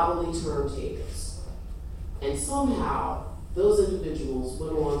 and wobbly turntables. And somehow those individuals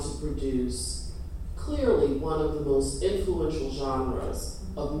went on to produce clearly one of the most influential genres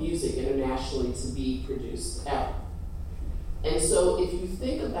of music internationally to be produced ever. And so if you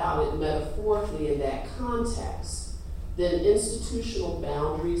think about it metaphorically in that context, then institutional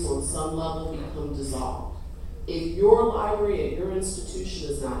boundaries on some level become dissolved. If your library at your institution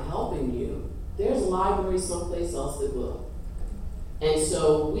is not helping you, there's a library someplace else that will. And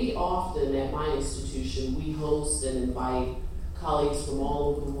so we often, at my institution, we host and invite colleagues from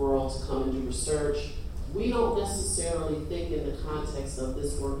all over the world to come and do research. We don't necessarily think in the context of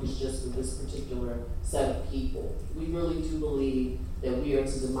this work is just for this particular set of people. We really do believe that we are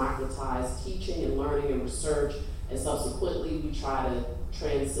to democratize teaching and learning and research, and subsequently we try to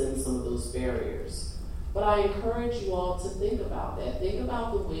transcend some of those barriers. But I encourage you all to think about that. Think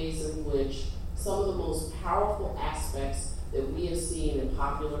about the ways in which some of the most powerful aspects that we have seen in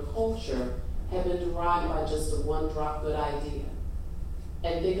popular culture have been derived by just a one-drop good idea.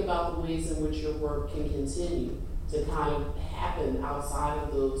 And think about the ways in which your work can continue to kind of happen outside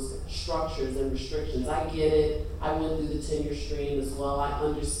of those structures and restrictions. I get it. I went through the tenure stream as well. I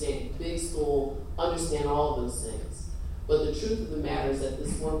understand big school, understand all of those things. But the truth of the matter is that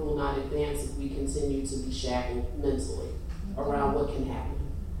this work will not advance if we continue to be shackled mentally around what can happen.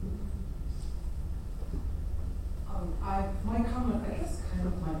 My comment, I guess, kind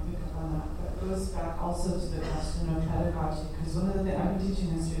of might pick up on that, but it goes back also to the question of pedagogy, because one of the things, I've been teaching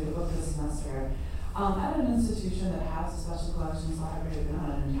history of the book this semester, at an institution that has a special collections library, but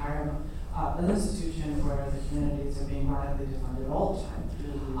not an institution where the humanities are being widely defunded all the time.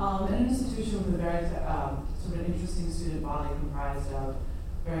 And an institution with a very sort of interesting student body comprised of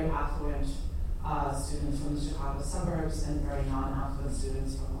very affluent students from the Chicago suburbs and very non-affluent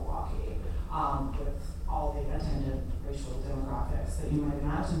students from Milwaukee, with all the attendant racial demographics that you might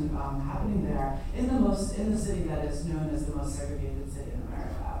imagine happening there in the city that is known as the most segregated city in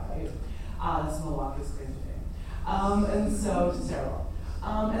America, right? That's Milwaukee's claim to fame. And so it's terrible. So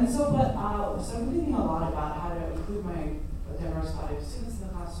I'm thinking a lot about how to include my diverse body of students in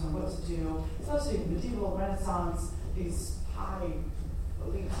the classroom, what to do, especially medieval, Renaissance, these high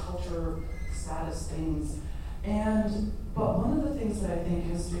elite culture status things. But one of the things that I think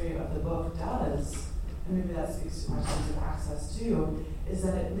history of the book does, and maybe that speaks to my sense of access too, is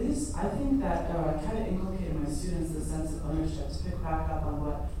that at least I think that I kind of inculcated my students the sense of ownership, to pick back up on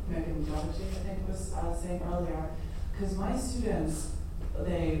what Megan Jovici, I think, was saying earlier. Because my students,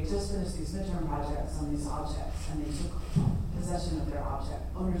 they just finished these midterm projects on these objects, and they took possession of their object,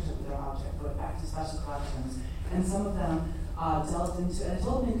 ownership of their object, going back to special collections. And some of them delved into, and I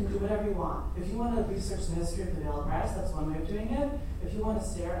told them you can do whatever you want. If you want to research the history of the Veil of Brass, that's one way of doing it. If you want to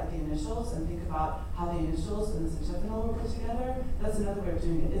stare at the initials and think about how the initials and the centennial were put together, that's another way of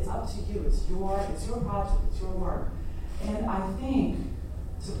doing it. It's up to you. It's your project. It's your work. And I think,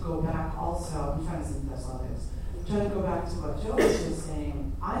 to go back also, I'm trying to synthesize all this, trying to go back to what Joe was just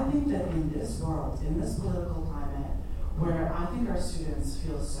saying, I think that in this world, in this political climate, where I think our students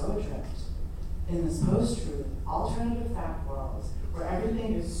feel so adrift, in this post-truth, alternative fact world, where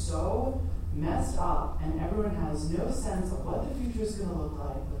everything is so messed up and everyone has no sense of what the future is going to look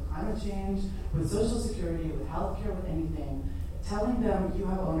like with climate change, with social security, with healthcare, with anything, telling them you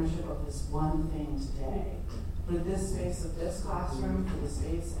have ownership of this one thing today. For this space of this classroom, for the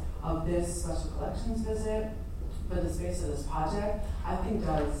space of this special collections visit, for the space of this project, I think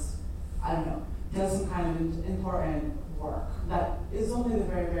does, I don't know, does some kind of important work that is only the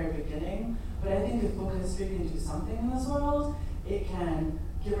very, very beginning. But I think if book history can do something in this world, it can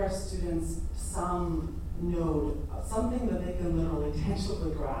give our students some node, something that they can literally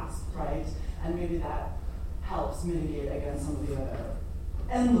tangibly grasp, right? And maybe that helps mitigate against some of the other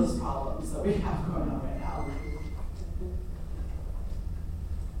endless problems that we have going on right now.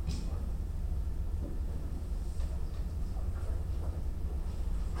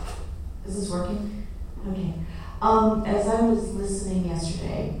 Is this working? Okay. As I was listening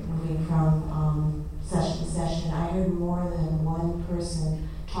yesterday, moving from session to session, I heard more than one person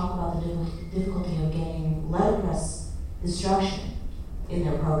talk about the difficulty of getting letterpress instruction in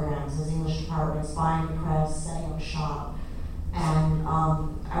their programs as English departments, buying the press, setting up a shop. And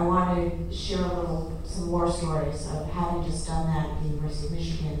I want to share some more stories of having just done that at the University of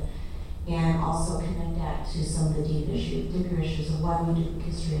Michigan, and also connect that to some of the deeper issues of why we do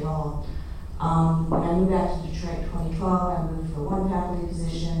history at all. When I moved back to Detroit in 2012, I moved for one faculty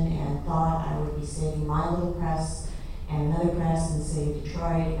position and thought I would be saving my little press and another press in the city of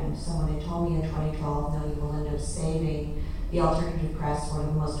Detroit. And someone had told me in 2012, no, you will end up saving the alternative press, one of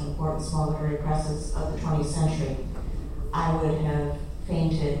the most important small literary presses of the 20th century. I would have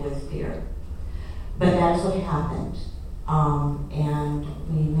fainted with fear. But that is what happened. And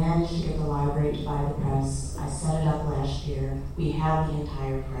we managed to get the library to buy the press. I set it up last year. We have the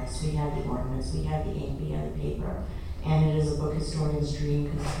entire press. We have the ornaments. We have the ink. We have the paper. And it is a book historian's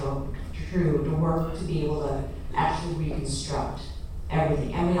dream come true to work to be able to actually reconstruct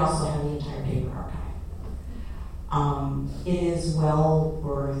everything. And we also have the entire paper archive. It is well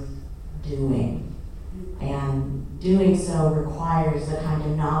worth doing. And doing so requires the kind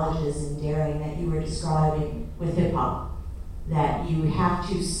of knowledges and daring that you were describing with hip-hop. That you have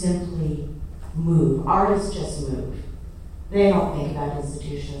to simply move. Artists just move. They don't think about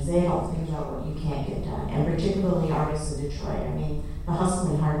institutions. They don't think about what you can't get done. And particularly artists in Detroit. I mean, the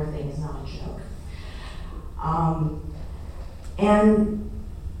hustle and harder thing is not a joke. And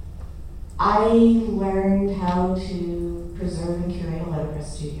I learned how to preserve and curate a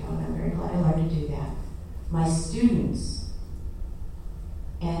letterpress studio, and I'm very glad I learned to do that. My students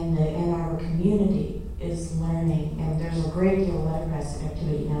and our community is learning, and there's a great deal of letterpress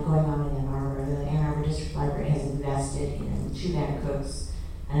activity now going on in Ann Arbor. The Ann Arbor District Library has invested in 2 Van Cooks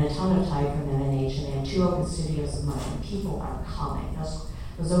and a ton of type from MNH, and they have 2 open studios a month, and people are coming.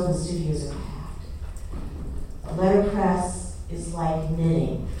 Those open studios are packed. Letterpress is like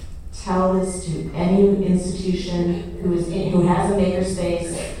knitting. Tell this to any institution who has a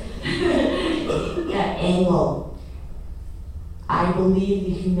makerspace at Angle. I believe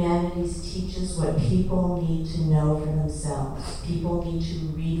the humanities teaches what people need to know for themselves. People need to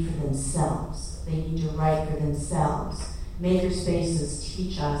read for themselves. They need to write for themselves. Makerspaces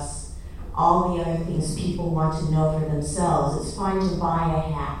teach us all the other things people want to know for themselves. It's fine to buy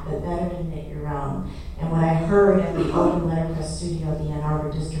a hat, but better to knit your own. And what I heard at the open letterpress studio at the Ann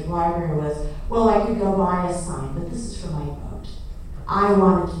Arbor District Library was, well, I could go buy a sign, but this is for my vote. I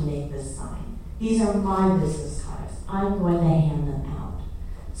wanted to make this sign. These are my business cards. I'm going to hand them out.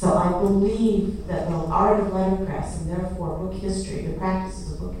 So I believe that the art of letterpress, and therefore book history, the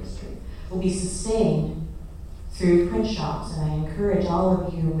practices of book history, will be sustained through print shops. And I encourage all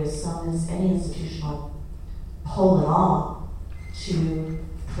of you with any institutional pull at all to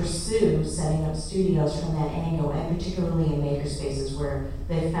pursue setting up studios from that angle, and particularly in makerspaces where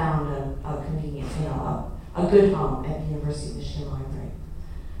they found a convenient, a good home at the University of Michigan Library.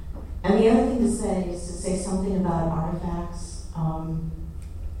 And the other thing to say is to say something about artifacts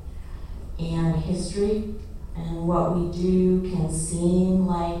and history, and what we do can seem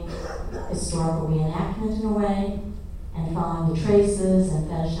like historical reenactment in a way, and following the traces and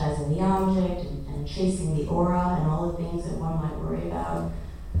fetishizing the object and chasing the aura and all the things that one might worry about.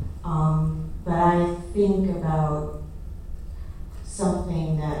 But I think about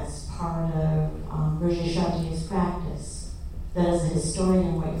something that's part of Roger Chartier's practice, that as a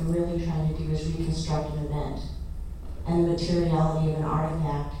historian, what you're really trying to do is reconstruct an event. And the materiality of an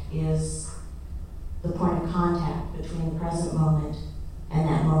artifact is the point of contact between the present moment and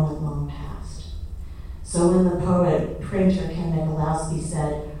that moment long past. So when the poet, printer Ken Michalowski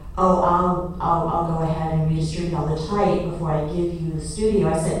said, oh, I'll go ahead and redistribute all the type before I give you the studio,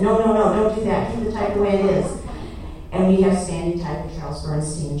 I said, no, don't do that. Keep the type the way it is. And we have standing type of Charles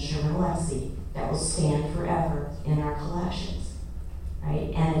Bernstein and Sherman Alexie that will stand forever in our collections.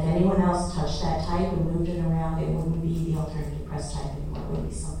 Right? And if anyone else touched that type and moved it around, it wouldn't be the alternative press type anymore. It would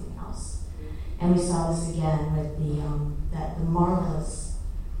be something else. And we saw this again with the marvelous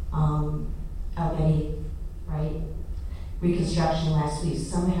Albany, right? Reconstruction last week,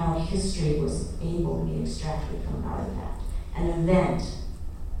 somehow history was able to be extracted from an artifact. An event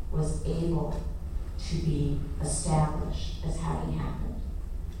was able to be established as having happened.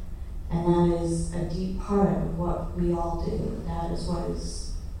 And that is a deep part of what we all do. That is what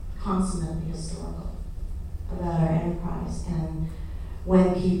is consummately historical about our enterprise. And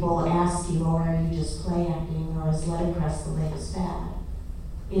when people ask you, oh, are you just play acting, or is letterpress the latest fad?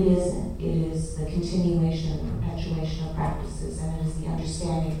 It isn't. It is the continuation and perpetuation of practices, and it is the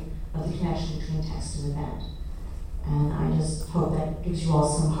understanding of the connection between text and event. And I just hope that gives you all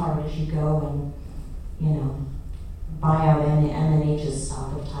some heart as you go and, buy out M&H's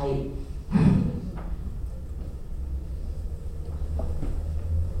stock of type. Am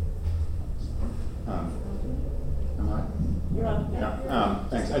I? You're on. Yeah.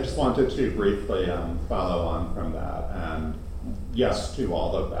 Thanks. I just wanted to briefly follow on from that, and yes to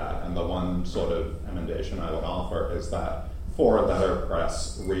all of that. And the one sort of emendation I would offer is that for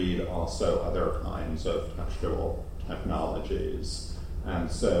letterpress, read also other kinds of textual technologies.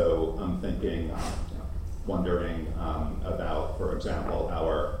 And so I'm thinking, wondering about, for example,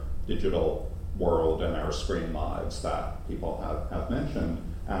 our digital world and our screen lives that people have mentioned,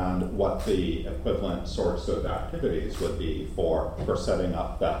 and what the equivalent sorts of activities would be for setting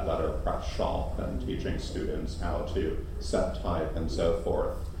up that letterpress shelf and teaching students how to set type and so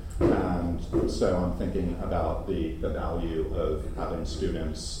forth. And so I'm thinking about the value of having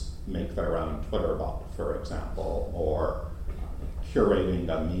students make their own Twitter bot, for example, or curating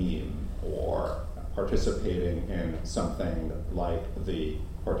a meme, or participating in something like the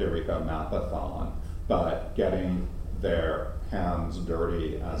Puerto Rico Mapathon, but getting their hands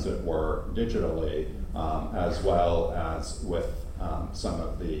dirty, as it were, digitally, as well as with some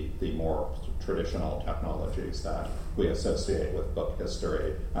of the more traditional technologies that we associate with book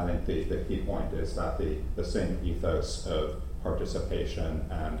history. I think the key point is that the same ethos of participation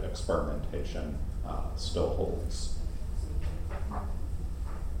and experimentation still holds.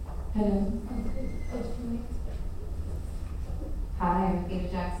 Hello. Hi, I'm Ada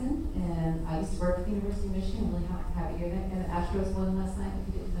Jackson, and I used to work at the University of Michigan. I'm really happy to hear that. And the Astros won last night,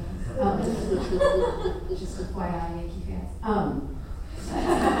 if you didn't know. Just FYI, Yankee fans.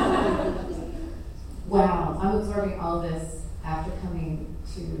 Wow, I'm absorbing all this after coming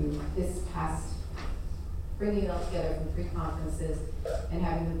to this past, bringing it all together from 3 conferences and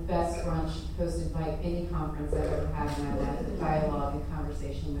having the best brunch hosted by any conference I've ever had in my life, a dialogue and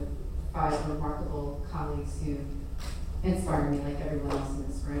conversation with 5 remarkable colleagues who inspire me like everyone else in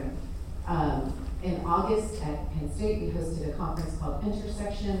this room. In August at Penn State, we hosted a conference called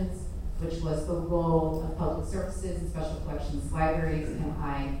Intersections, which was the role of public services and special collections libraries, and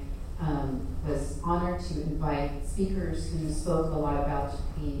I was honored to invite speakers who spoke a lot about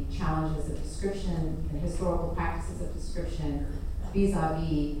the challenges of description and historical practices of description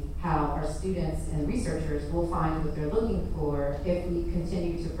vis-a-vis how our students and researchers will find what they're looking for if we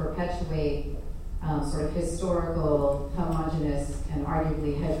continue to perpetuate sort of historical, homogeneous, and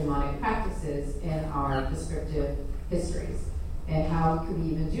arguably hegemonic practices in our descriptive histories. And how could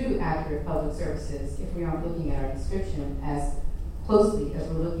we even do accurate public services if we aren't looking at our description as closely as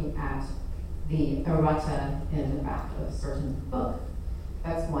we're looking at the errata in the back of a certain book?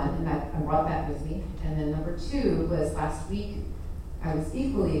 That's one, and I brought that with me. And then number 2 was last week, I was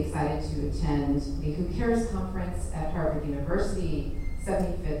equally excited to attend the Who Cares conference at Harvard University,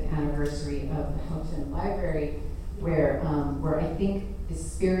 75th anniversary of the Houghton Library, where I think the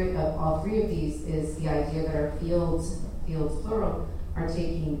spirit of all 3 of these is the idea that our fields plural, are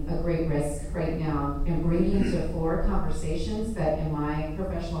taking a great risk right now in bringing to the fore conversations that in my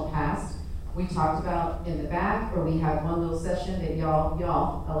professional past we talked about in the back, or we have one little session that y'all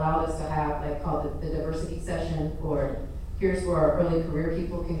allowed us to have, like called the diversity session, or here's where our early career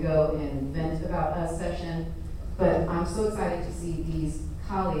people can go and vent about us session. But I'm so excited to see these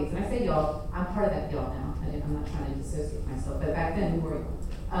colleagues, and I say y'all, I'm part of that y'all now. I'm not trying to dissociate myself, but back then we were.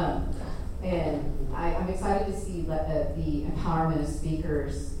 And I'm excited to see the empowerment of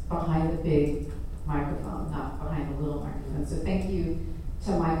speakers behind the big microphone, not behind the little microphone. So thank you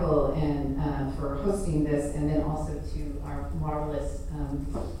to Michael and for hosting this, and then also to our marvelous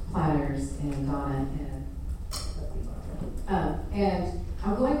planners and Donna and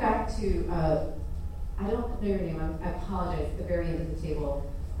I'm going back to I don't know your name. I apologize. At the very end of the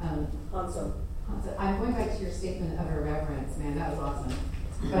table, Hansa. I'm going back to your statement of irreverence. Man, that was awesome.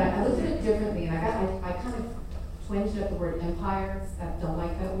 But I looked at it differently, and I kind of twinged up the word empire. I don't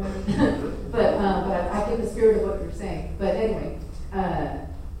like that word, but I get the spirit of what you're saying. But anyway, I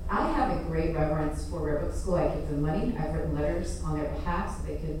have a great reverence for Rare Book School. I give them money. I've written letters on their behalf so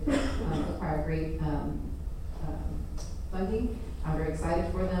they could acquire great funding. I'm very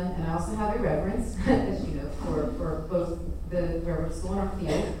excited for them, and I also have a reverence, as you know, for both the Rare Book School and our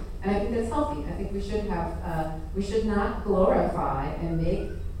field. And I think that's healthy. I think we should not glorify and make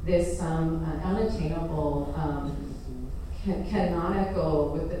this unattainable, canonical,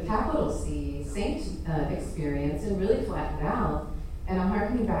 with the capital C, saint experience, and really flatten it out. And I'm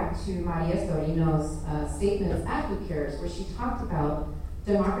harkening back to Maria Storino's statements at Who Cares, where she talked about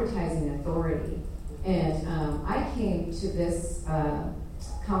democratizing authority. And I came to this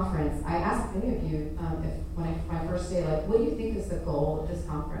conference. I asked many of you when I first say, like, what do you think is the goal of this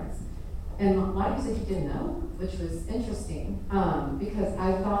conference? And a lot of you said you didn't know, which was interesting, because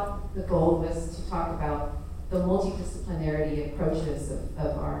I thought the goal was to talk about the multidisciplinarity approaches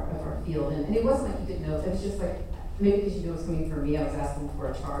of our field. And it wasn't like you didn't know, it was just like, maybe because you knew it was coming from me, I was asking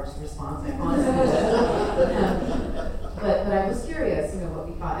for a charged response. I honestly was. But I was curious, what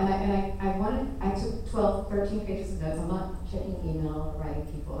we thought. And I took 13 pages of notes. I'm not checking email or writing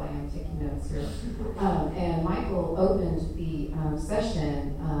people, I am taking notes here. And Michael opened the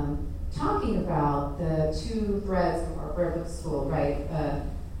session talking about the two threads of our Rare Book School, right?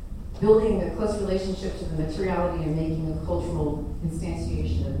 Building a close relationship to the materiality and making a cultural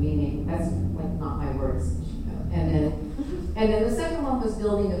instantiation of meaning. That's like not my words. And then the second one was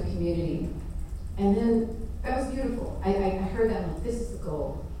building of community. And then that was beautiful. I heard that, like, this is the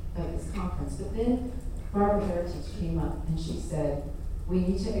goal of this conference. But then Barbara Heritage came up and she said, we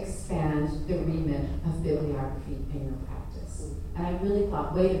need to expand the remit of bibliography in your practice. And I really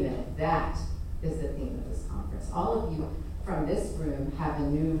thought, wait a minute, that is the theme of this conference. All of you from this room have a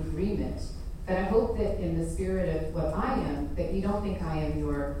new remit. But I hope that in the spirit of what I am, that you don't think I am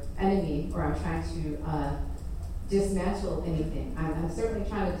your enemy or I'm trying to dismantle anything. I'm certainly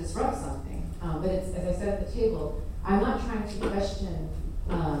trying to disrupt something. But it's, as I said at the table, I'm not trying to question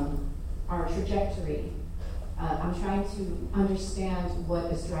our trajectory. I'm trying to understand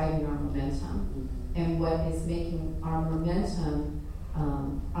what is driving our momentum and what is making our momentum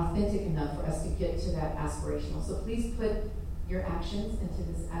authentic enough for us to get to that aspirational. So please put your actions into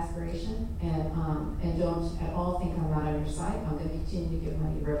this aspiration and don't at all think I'm not on your side. I'm going to continue to give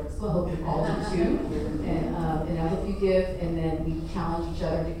money to Rare Book School. I hope you all do too. And I hope you give, and then we challenge each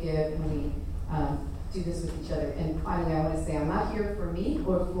other to give, and we do this with each other. And finally, I want to say I'm not here for me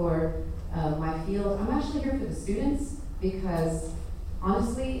or for my field. I'm actually here for the students, because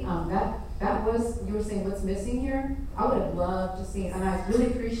honestly, that was, you were saying what's missing here. I would have loved to see, and I really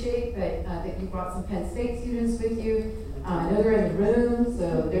appreciate that you brought some Penn State students with you. I know they're in the room,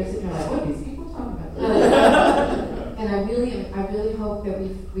 so they're sitting there like, what are these people talking about? And I really hope that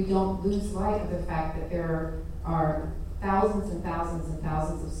we don't lose sight of the fact that there are thousands and thousands and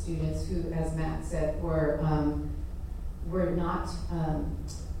thousands of students who, as Matt said, were not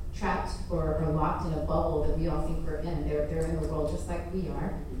trapped or locked in a bubble that we all think we're in. They're in the world just like we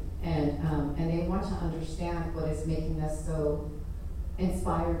are, and they want to understand what is making us so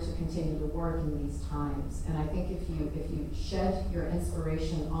inspired to continue to work in these times. And I think if you shed your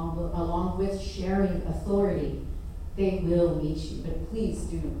inspiration along with sharing authority, they will meet you. But please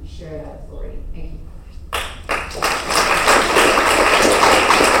do share that authority. Thank you.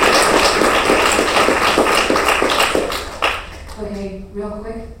 Okay, real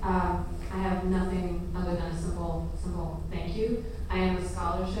quick, I have nothing other than a simple thank you. I am a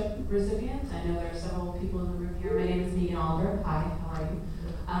scholarship recipient. I know there are several people in the room here. My name is Megan Alder. Hi, how are you?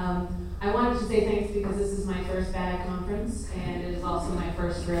 I wanted to say thanks because this is my first BAG conference, and it is also my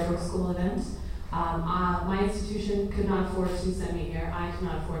first Rare Book School event. My institution could not afford to send me here. I could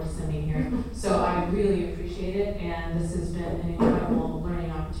not afford to send me here. So I really appreciate it, and this has been an incredible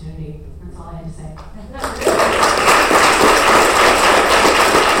learning opportunity. That's all I had to say.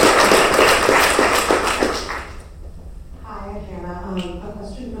 A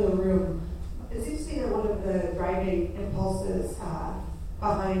question for the room. It seems to me that one of the driving impulses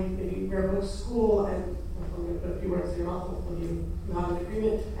behind maybe Rare Book School, and I'm going to put a few words in your mouth when you have an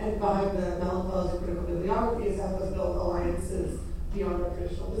agreement, and behind the Mellon Fellows of Critical Bibliography is to help us build alliances beyond our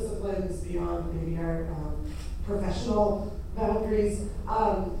traditional disciplines, beyond maybe our professional boundaries.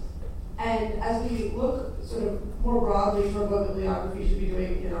 And as we look sort of more broadly for what bibliography should be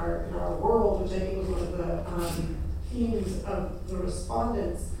doing in our world, which I think was one of the themes of the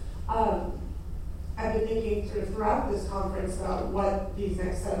respondents, I've been thinking sort of throughout this conference about what these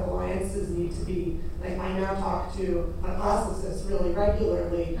next set of alliances need to be. Like, I now talk to a classicist really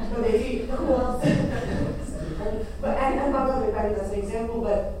regularly, but maybe who else? But I'm not going to invite that's an example,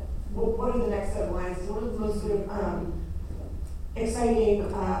 but what are the next set of alliances? One of the most sort of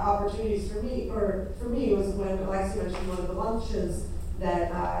exciting opportunities for me was when Alexia mentioned one of the lunches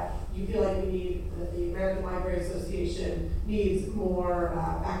that you feel like that the American Library Association needs more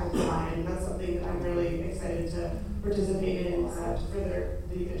faculty buy-in. That's something that I'm really excited to participate in to further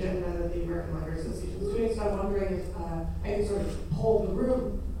the agenda that the American Library Association is doing. So I'm wondering if I can sort of poll the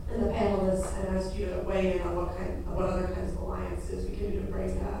room and the panelists and ask you to weigh in on what other kinds of alliances we can do to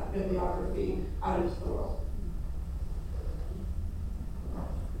bring bibliography out into the world.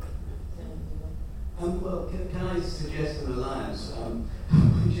 Well, can I suggest an alliance,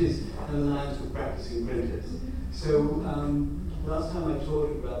 which is an alliance with practicing printers? So last time I taught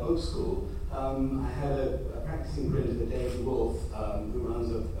about book school, I had a practicing printer, David Wolf, who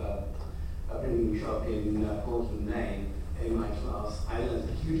runs a printing shop in Portland, Maine, in my class. I learned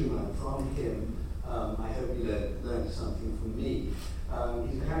a huge amount from him. I hope he learned something from me.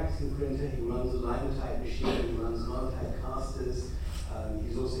 He's a practicing printer. He runs a linotype machine. He runs monotype casters.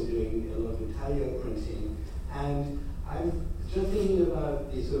 He's also doing a lot of intaglio printing. And I'm just thinking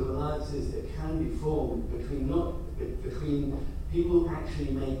about these sort of alliances that can be formed between people who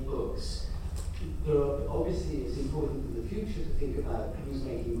actually make books. Obviously, it's important for the future to think about who's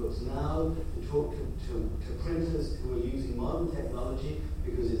making books now, to talk to printers who are using modern technology,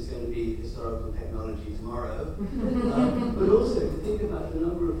 because it's going to be historical technology tomorrow. But also to think about the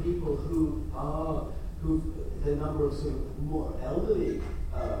number of people the number of sort of more elderly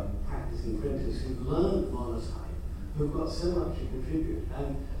practicing printers who've learned monotype, who've got so much to contribute.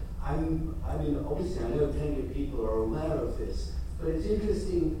 And obviously I know plenty of people are aware of this, but it's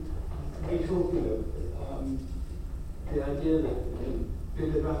interesting. We talk, the idea that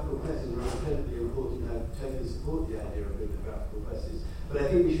bibliographical presses are incredibly important. I totally support the idea of bibliographical presses, but I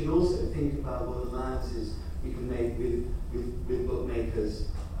think we should also think about what alliances we can make with bookmakers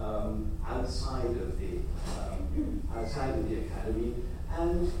outside of the academy,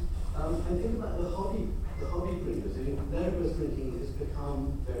 and think about the hobby printers. I mean, letterpress printing has become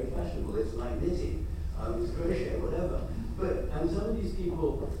very fashionable. It's like knitting, it's crochet, whatever. And some of these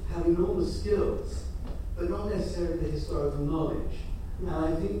people have enormous skills, but not necessarily the historical knowledge. And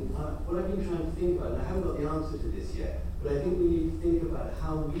I think what I've been trying to think about, and I haven't got the answer to this yet, but I think we need to think about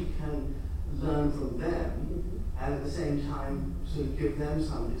how we can learn from them, and at the same time sort of give them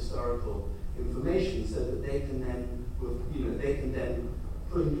some historical information so that they can then,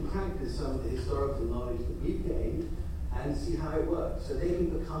 put into practice some of the historical knowledge that we've gained and see how it works, so they can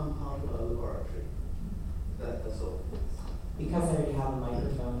become part of our laboratory. That's all. Because I already have a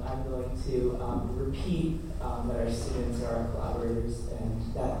microphone, I'm going to repeat that our students are our collaborators,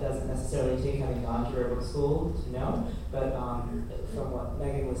 and that doesn't necessarily take having gone to Rare Book School to know, but from what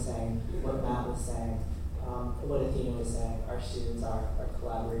Megan was saying, what Matt was saying, what Athena was saying, our students are our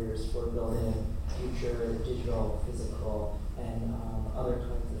collaborators for building future digital, physical, and other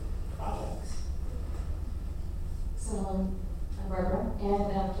kinds of projects. So I'm Barbara,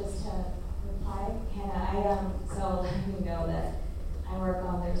 and just to reply, Hannah, so you know that I work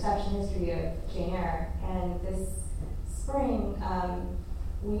on the reception history of Jane Eyre, and this spring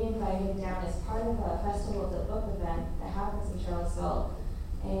we invited down as part of a Festival of the Book event that happens in Charlottesville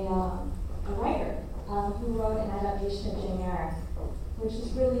a writer who wrote an adaptation of Jane Eyre, which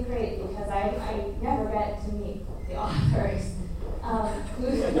is really great because I never get to meet the authors.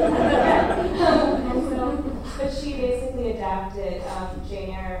 But she basically adapted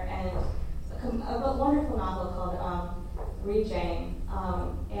Jane Eyre and a wonderful novel called Read Jane,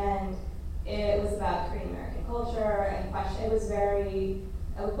 and it was about Korean American culture and question. It was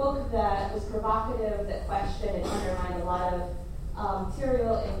a book that was provocative, that questioned and undermined a lot of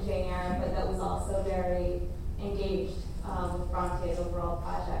material in Jane Eyre, but that was also very engaged with Bronte's overall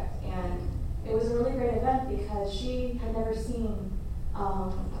project. And it was a really great event because she had never seen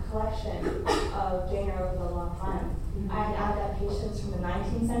a collection of Jane Eyre over a long time. I had adaptations from the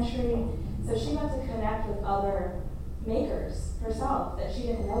 19th century, so she got to connect with other makers herself that she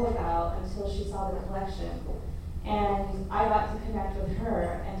didn't know about until she saw the collection. And I got to connect with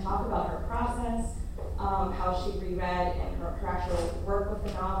her and talk about her process, how she reread and her actual work with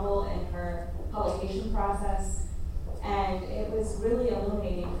the novel and her publication process. And it was really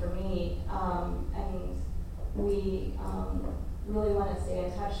illuminating for me. And we really want to stay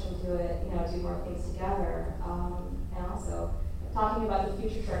in touch and do more things together. And also talking about the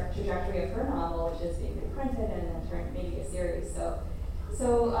future trajectory of her novel, which is being reprinted and then turned maybe a series. So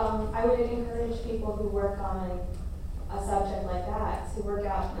I would encourage people who work on a subject like that to work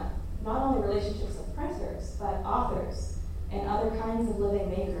out not only relationships with printers, but authors and other kinds of living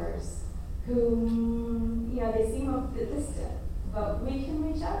makers who, they seem a bit distant, but we can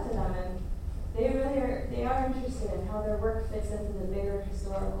reach out to them, and they are interested in how their work fits into the bigger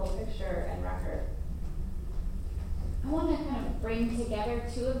historical picture and record. I want to kind of bring together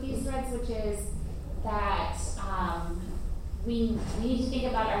two of these threads, which is that we need to think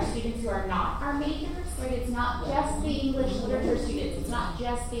about our students who are not our majors, right? It's not just the English literature students, it's not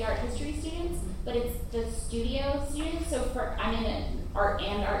just the art history students, but it's the studio students. So I'm in an art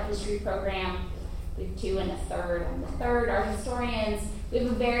and art history program. We have 2 and a third. I'm the third, art historians. We have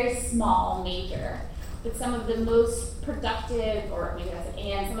a very small major. But some of the most productive, or maybe that's an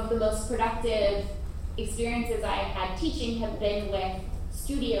and, some of the most productive experiences I had teaching have been with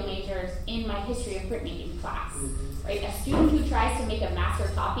studio majors in my history of printmaking class. Right? A student who tries to make a master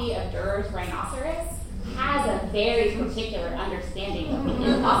copy of Durer's Rhinoceros has a very particular understanding of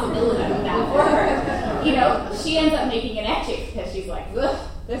the impossibility of that for her. You know, she ends up making an etching because she's like, ugh,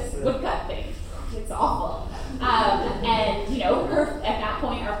 this woodcut thing, it's awful. And, you know, at that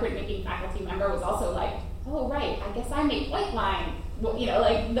point, our printmaking faculty member was also like, oh, right, I guess I make white line. Well, you know,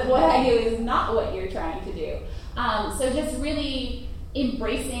 like, what I do is not what you're trying to do. So just really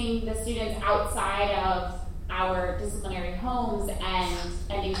embracing the students outside of our disciplinary homes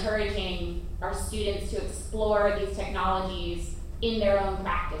and encouraging our students to explore these technologies in their own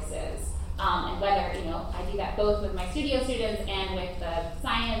practices. And whether, you know, I do that both with my studio students and with the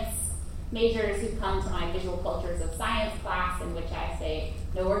science majors who come to my visual cultures of science class, in which I say,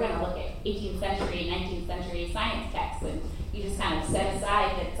 no, we're going to look at 18th century, 19th century science texts, and you just kind of set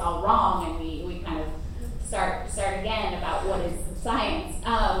aside that it's all wrong, and we kind of start again about what is science.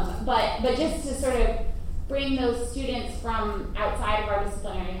 But just to sort of bring those students from outside of our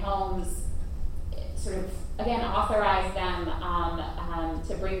disciplinary homes, sort of, again, authorize them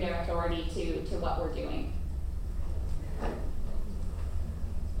to bring their authority to what we're doing.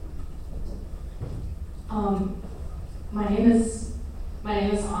 My name is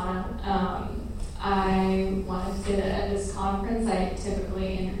Anna. I wanted to say that at this conference, I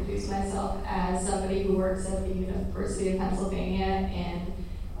typically introduce myself as somebody who works at the University of Pennsylvania in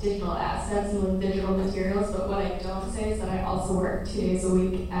digital assets and with digital materials, but what I don't say is that I also work 2 days a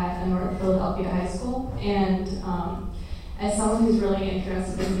week at a North Philadelphia high school, and as someone who's really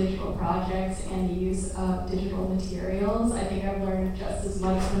interested in digital projects and the use of digital materials, I think I've learned just as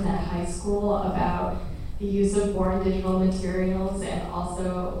much from that high school about the use of born digital materials and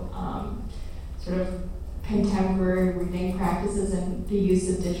also sort of contemporary reading practices and the use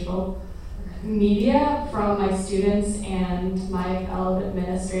of digital media from my students and my fellow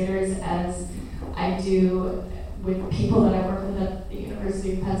administrators as I do with people that I work with at the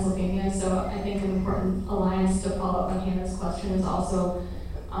University of Pennsylvania. So I think an important alliance to follow up on Hannah's question is also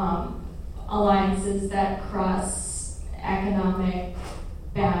alliances that cross economic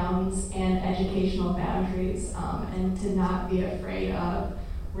bounds and educational boundaries, and to not be afraid of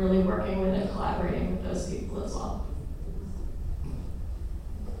really working with and collaborating with those people as well.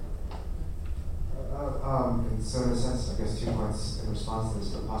 So in a sense, I guess 2 points in response to this,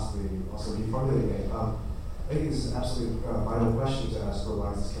 but possibly also reformulating it. I think this is an absolutely vital question to ask, what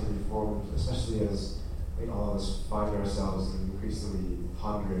alliances can be formed, especially as I think all of us find ourselves increasingly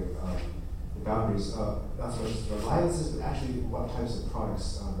pondering the boundaries of not so much the alliances, but actually what types of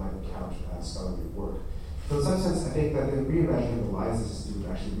products might count as scholarly work. So in some sense, I think that in reimagining alliances is to do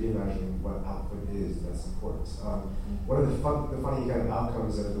with actually reimagining what output is that's important. One of the funny kind of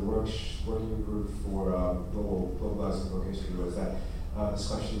outcomes of the working group for globalizing book history was that this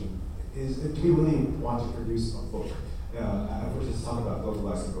question is, do we really want to produce a book? Which is talking about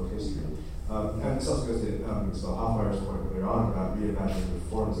globalizing book history. And this also goes to Isabel Hoffmeier's point earlier on about reimagining the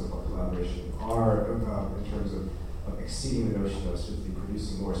forms of what collaboration are in terms of exceeding the notion of simply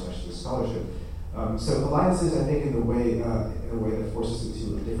producing more specialist scholarship. So alliances, I think, in a way that forces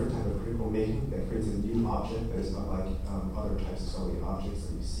into a different type of critical making, that creates a new object that is unlike other types of scholarly objects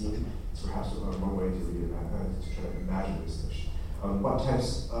that we've seen. It's perhaps one way to try to imagine this notion. What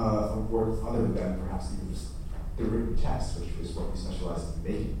types of work, other than perhaps even just the written text, which is what we specialize in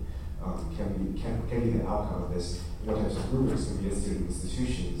making, can be the outcome of this? And what types of rubrics can be instituted in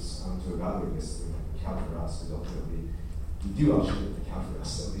institutions to evaluate this and account for us? Because ultimately, we do ultimately account for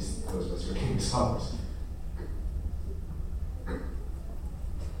us, at least those of us who are getting scholars.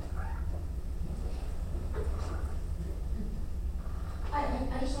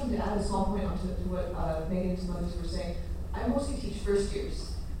 I just wanted to add a small point onto what Megan and some others were saying. I mostly teach first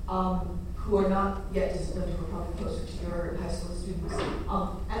years who are not yet disciplined, who are probably closer to your high school students.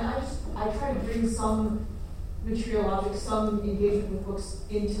 And I try to bring some material objects, some engagement with books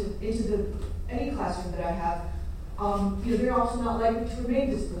into any classroom that I have. They're also not likely to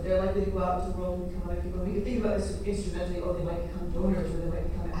remain disciplined. They're likely to go out into the world and become other people. We can think about this instrumentally, they might become donors or they might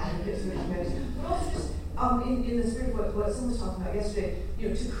become advocates for humanities. But also just in the spirit of what someone was talking about yesterday,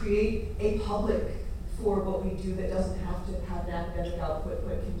 to create a public for what we do that doesn't have to have an academic output,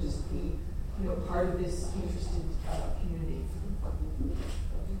 but can just be, part of this interested community.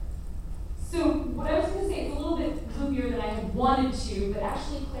 So what I was going to say is a little bit loopier than I had wanted to, but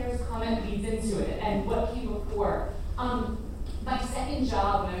actually Claire's comment leads into it and what came before. My second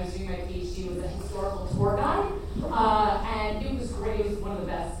job when I was doing my PhD was a historical tour guide, and it was great. It was one of the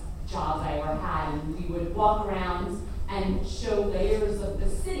best jobs I ever had, and we would walk around and show layers of the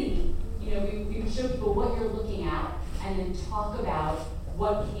city. We would show people what you're looking at, and then talk about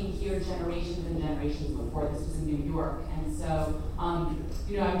what came here generations and generations before. This was in New York, and so I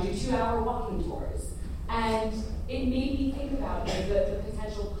would do 2-hour walking tours, and it made me think about the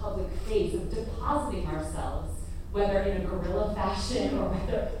potential public face of depositing ourselves, whether in a guerrilla fashion or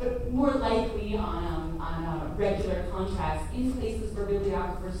but more likely on regular contracts in places where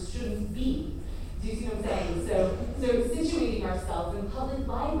bibliographers shouldn't be. Do you see what I'm saying? So situating ourselves in public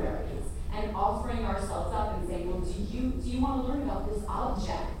libraries and offering ourselves up and saying, well, do you want to learn about this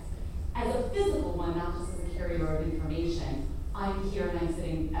object as a physical one, not just as a carrier of information? I'm here and I'm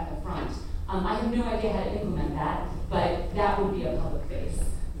sitting at the front. I have no idea how to implement that, but that would be a public face.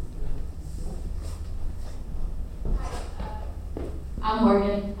 I'm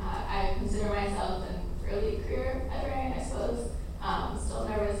Morgan. I consider myself an early career veteran, I suppose. Still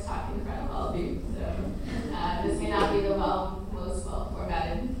nervous talking in front of all of you, so this may not be the most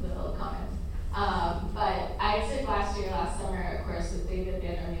well-formatted little comment. But I took last summer, a course with David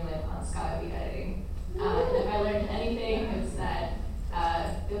Van Ermeulen on scholarly editing. And if I learned anything, it's that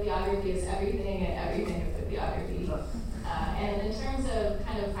bibliography is everything and everything is bibliography. And in terms of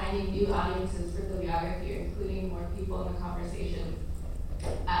kind of finding new audiences for bibliography, or including more people in the conversation,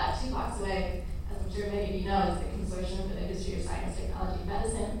 2 blocks away, as I'm sure many of you know, is the Consortium for the History of Science, Technology, and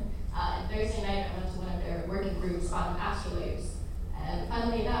Medicine. And Thursday night, I went to one of their working groups on astrolabes. And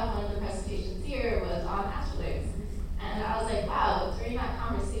funnily enough, one of the presentations here was on astrolabes. And I was like, wow, during that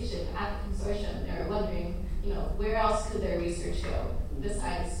conversation at the consortium, they were wondering, where else could their research go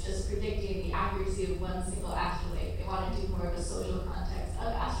besides just predicting the accuracy of one single astrolabe? They want to do more of a social context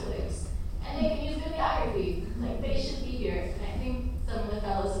of astrolabes. And they can use bibliography. They should be here. And I think some of the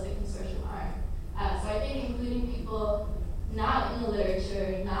fellows at the consortium are. So I think including people not in the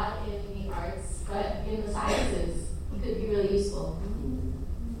literature, not in the arts, but in the sciences could be really useful.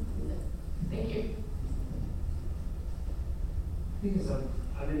 Thank you. Because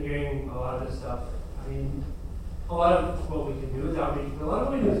I've been hearing a lot of this stuff. A lot of what we can do is outreach, but a lot of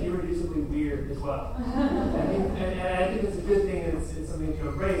what we do is irreducibly weird as well. and I think it's a good thing, and it's something to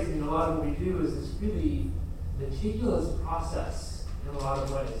embrace. A lot of what we do is this really meticulous process in a lot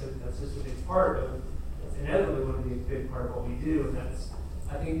of ways. That's just a big part of, it's inevitably going to be a big part of what we do, and that's,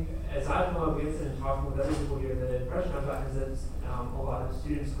 I think, as I've come up against it and talking with other people here, the impression I've gotten is that a lot of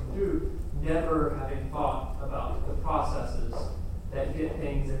students come through never having thought about the processes that get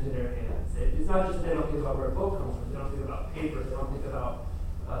things into their hands. It's not just that they don't think about where a book comes from, they don't think about paper, they don't think about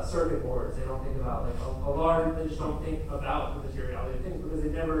circuit boards, they don't think about they just don't think about the materiality of things because they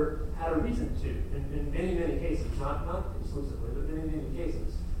never had a reason to, in many, many cases, not exclusively, but many, many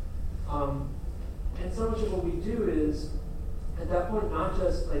cases. And so much of what we do is, at that point, not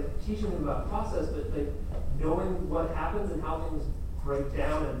just teaching them about process, but knowing what happens and how things break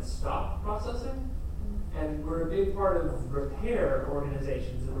down and stop processing. And we're a big part of repair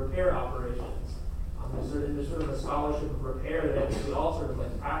organizations and repair operations. There's sort of a scholarship of repair that I think we all sort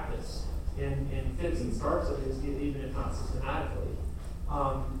of practice in fits and starts of this, even if not systematically.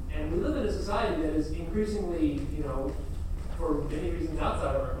 And we live in a society that is increasingly, for many reasons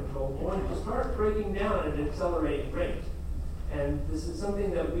outside of our control, going to start breaking down at an accelerating rate. And this is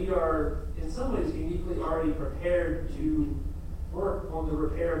something that we are, in some ways, uniquely already prepared to work on the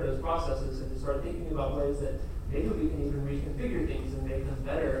repair of those processes and to start thinking about ways that maybe we can even reconfigure things and make them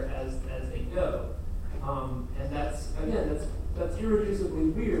better as they go. And that's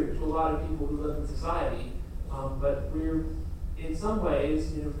irreducibly weird to a lot of people who live in society. But we're, in some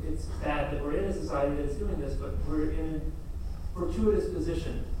ways, it's bad that we're in a society that's doing this, but we're in a fortuitous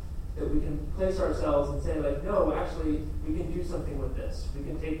position that we can place ourselves and say, no, actually, we can do something with this. We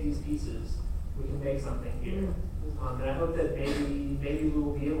can take these pieces. We can make something here. And I hope that maybe we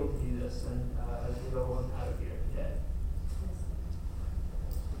will be able to do this and as we go on out of here today.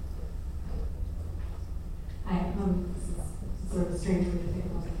 Hi, this is sort of a strange way to think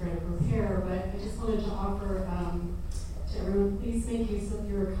about the creative repair, but I just wanted to offer to everyone, please make use of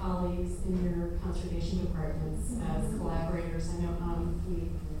your colleagues in your conservation departments as collaborators. I know we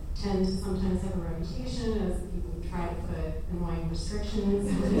tend to sometimes have a reputation as people who try to put annoying restrictions.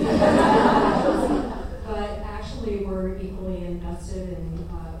 But actually, we're equally invested in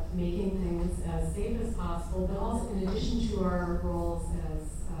making things as safe as possible, but also in addition to our roles as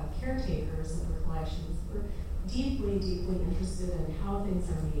caretakers of the collections, we're deeply, deeply interested in how things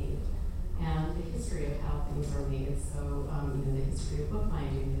are made and the history of how things are made. So, the history of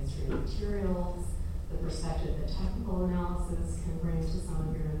bookbinding, the history of materials, the perspective that technical analysis can bring to some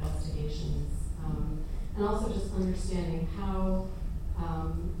of your investigations, and also just understanding how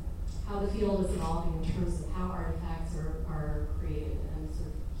the field is evolving in terms of how artifacts are created and sort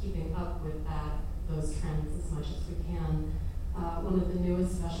of keeping up with those trends as much as we can. One of the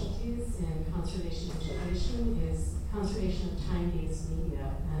newest specialties in conservation education is conservation of time-based media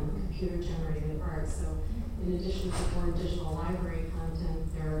and computer-generated art. So in addition to more digital library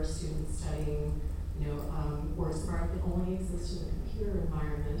content, there are students studying works of art that only exist in the computer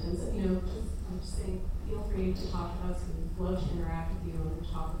environment. And so, I'm just saying, feel free to talk to us. We'd love to interact with you and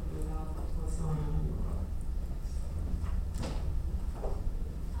talk with you about what's going on in the world.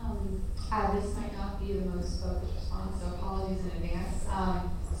 This might not be the most focused response, so apologies in advance.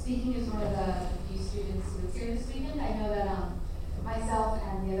 Speaking as one of the few students who was here this weekend, I know that myself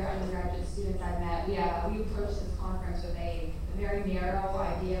and the other undergraduate students I met, we approached this conference with a very narrow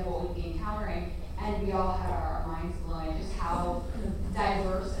idea of what we'd be encountering, and we all had our minds blown just how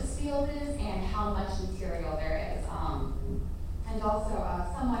diverse this field is and how much material there is. And also,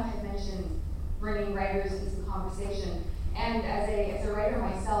 someone had mentioned bringing writers into the conversation. And as a writer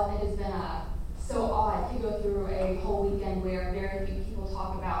myself, it has been so odd to go through a whole weekend where very few people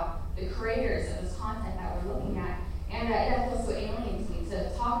talk about the creators of this content that we're looking at. And that feels so alien to me, to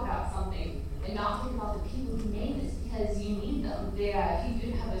talk about something and not think about the people who made this, because you need them. If you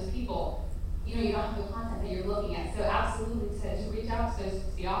didn't have those people, you don't have the content that you're looking at. So absolutely to reach out to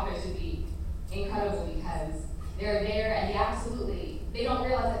the authors would be incredible, because they're there and they don't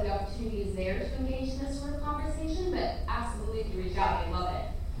realize that the opportunity is there to engage in this sort of conversation, but absolutely if you reach out, they love it.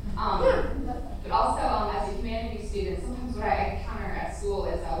 But also, as a humanities student, sometimes what I encounter at school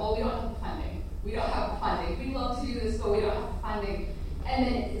is, well, we don't have the funding. We don't have the funding. We'd love to do this, but we don't have the funding. And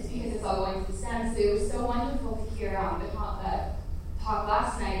then it's because it's all going to the STEM. So it was so wonderful to hear the talk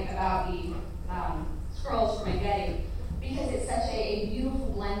last night about the scrolls from Getty, because it's such a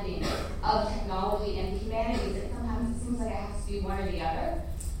beautiful blending of technology and humanities that sometimes it seems like it has to be one or the other.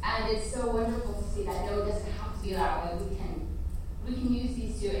 And it's so wonderful to see that no, it doesn't have to be that way. We can use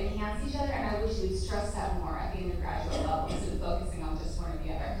these to enhance each other, and I wish we'd stress that more at the undergraduate level instead of focusing on just one or the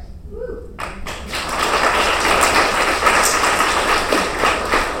other. Woo.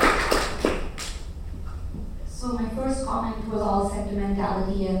 So my first comment was all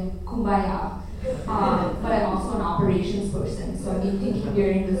sentimentality and kumbaya, but I'm also an operations person, so I've been thinking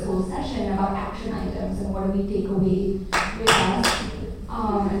during this whole session about action items and what do we take away with us,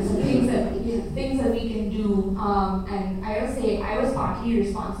 and some things that we can do. And I will say I was partly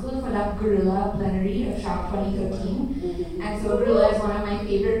responsible for that guerrilla plenary of Sharp 2013, and so guerrilla is one of my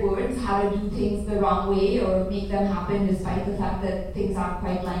favorite words. How to do things the wrong way or make them happen despite the fact that things aren't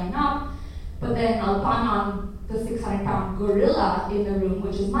quite lining up. But then I'll pun on the 600-pound gorilla in the room,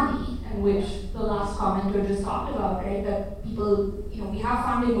 which is money, and which the last commenter just talked about, right? That people, we have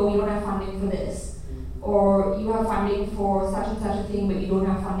funding, but we don't have funding for this. Or you have funding for such and such a thing, but you don't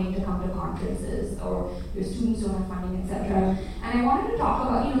have funding to come to conferences, or your students don't have funding, etc. And I wanted to talk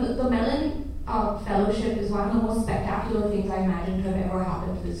about, the Mellon Fellowship is one of the most spectacular things I imagine to have ever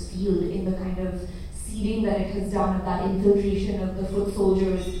happened to this field, in the kind of seeding that it has done, of that infiltration of the foot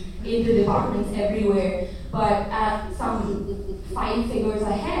soldiers into departments everywhere. But at some 5 figures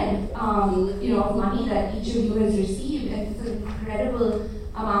ahead, of money that each of you has received, and it's an incredible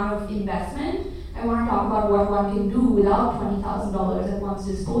amount of investment. I want to talk about what one can do without $20,000 at one's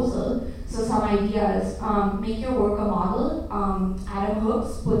disposal. So some ideas: make your work a model. Adam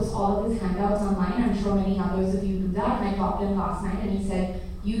Hooks puts all of his handouts online. I'm sure many others of you do that. And I talked to him last night, and he said,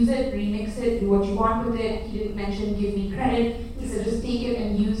 use it, remix it, do what you want with it. He didn't mention give me credit. He said just take it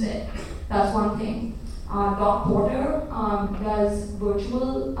and use it. That's one thing. Doc Porter does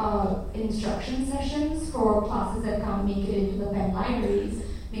virtual instruction sessions for classes that can't make it into the Penn libraries.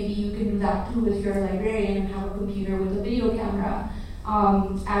 Maybe you can do that too if you're a librarian and have a computer with a video camera.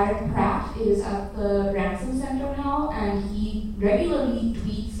 Aaron Pratt is at the Ransom Center now, and he regularly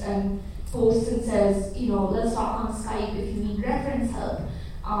tweets and posts and says, let's talk on Skype if you need reference help.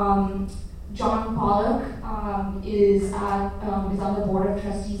 John Pollock is on the board of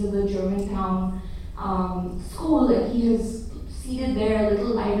trustees of the Germantown school, and he has seated there a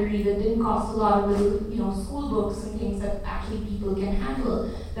little library that didn't cost a lot of little, school books and things that actually people can handle.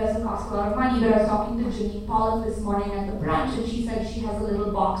 Doesn't cost a lot of money. But I was talking to Janine Pollock this morning at the brunch, and she said she has a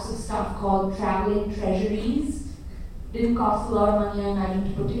little box of stuff called Traveling Treasuries. didn't cost a lot of money, I imagine,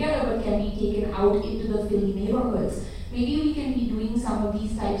 to put together, but can be taken out into the Philly neighborhoods. Maybe we can be doing some of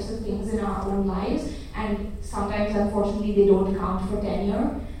these types of things in our own lives, and sometimes, unfortunately, they don't count for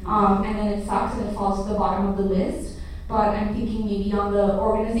tenure, and then it sucks and it falls to the bottom of the list. But I'm thinking maybe on the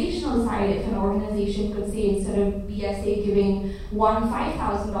organizational side, if an organization could say, instead of BSA giving one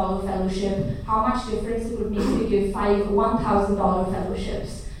 $5,000 fellowship, how much difference it would make to give 5 $1,000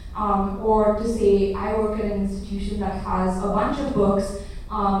 fellowships. Or to say, I work at an institution that has a bunch of books,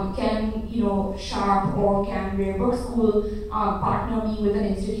 can, Sharp or can Rare Book School partner me with an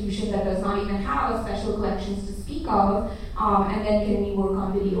institution that does not even have a special collections to speak of, and then can we work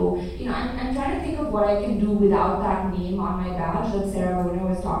on video? I'm trying to think of what I can do without that name on my badge that Sarah Werner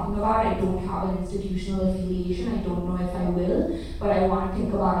was talking about. I don't have an institutional affiliation. I don't know if I will, but I want to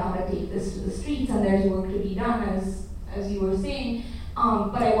think about how to take this to the streets, and there's work to be done, as you were saying.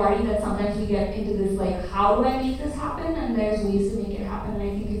 But I worry that sometimes we get into this, like, how do I make this happen? And there's ways to make it happen. And I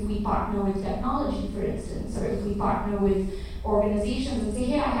think if we partner with technology, for instance, or if we partner with organizations and say,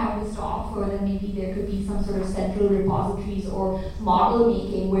 hey, I have this to offer, then maybe there could be some sort of central repositories or model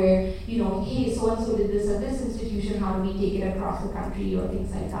making where, hey, so-and-so did this at this institution, how do we take it across the country, or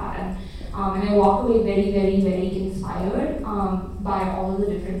things like that. And I walk away very, very, very inspired by all of the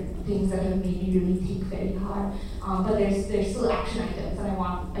different things that have made me really think very hard. But there's still action items, and I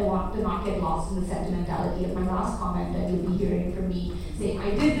want to not get lost in the sentimentality of my last comment, and you'll be hearing from me saying, I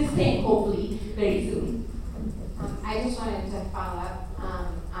did this thing, hopefully, very soon. I just wanted to follow up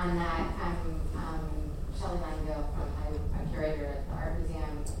on that. I'm Shelley Langdale, I'm a curator at the Art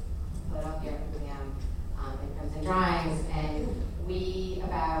Museum, Philadelphia Art Museum, in Crimson Drawings, and we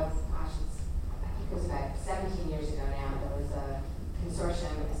I think it was about 17 years ago now, there was a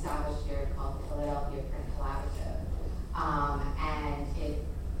consortium established here called the Philadelphia Print Collaborative, and it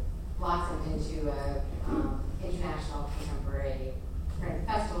blossomed into an international contemporary print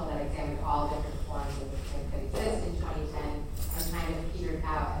festival that examined all different forms of print that exist in 2010 and kind of petered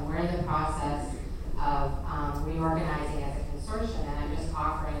out. And we're in the process of reorganizing as a consortium, and I'm just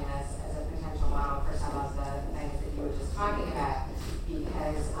offering this as a potential model for some of the things that you were just talking about,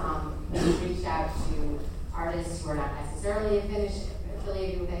 because we've reached out to artists who are not necessarily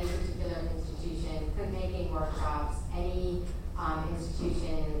affiliated with any particular institution, printmaking workshops, any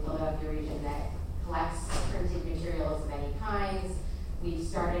institution in the Philadelphia region that collects printed materials of any kinds. We've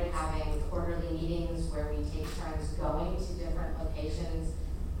started having quarterly meetings where we take turns going to different locations.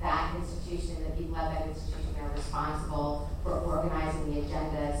 That institution, the people at that institution are responsible for organizing the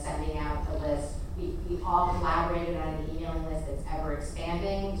agenda, sending out the list. We all collaborated on an emailing list that's ever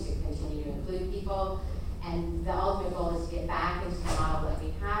expanding to continue to include people. And the ultimate goal is to get back into the model that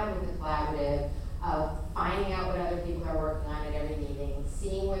we had with the collaborative of finding out what other people are working on at every meeting,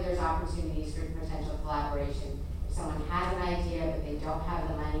 seeing where there's opportunities for potential collaboration. If someone has an idea but they don't have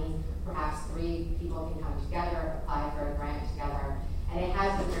the money, perhaps 3 people can come together, apply for a grant together. And it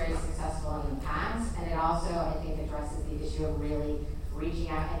has been very successful in the past, and it also, I think, addresses the issue of really reaching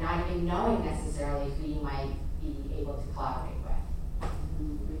out and not even knowing necessarily who you might be able to collaborate with.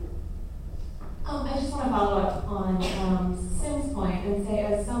 I just want to follow up on Sim's point and say,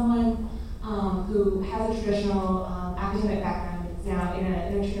 as someone who has a traditional academic background, is now in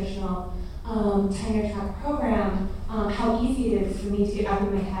a traditional tenure-track program, how easy it is for me to get up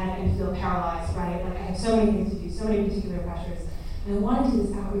in my head and feel paralyzed, right? Like, I have so many things to do, so many particular pressures. And I want to do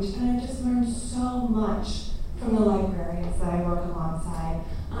this outreach, and I just learned so much from the librarians that I work alongside.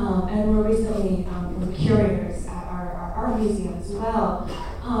 And more recently, from the curators at our art museum as well.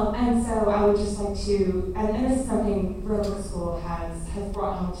 And so I would just like to, and this is something Rare Book School has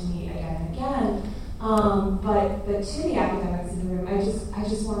brought home to me again and again, but to the academics in the room, I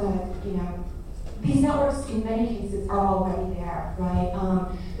just want to, these networks in many cases are already there, right?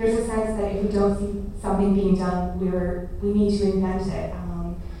 There's a sense that if we don't see something being done, we need to invent it.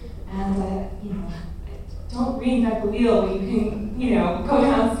 Don't reinvent the wheel, but you can, go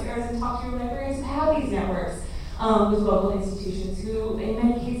downstairs and talk to your librarians who have these networks with local institutions who, in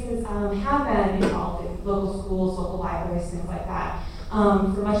many cases, have been involved in local schools, local libraries, things like that,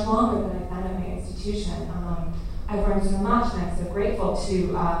 for much longer than I've been at my institution. I've learned so much, and I'm so grateful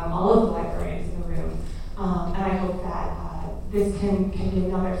to all of the librarians in the room. And I hope that this can be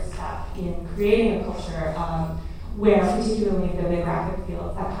another step in creating a culture where, particularly in bibliographic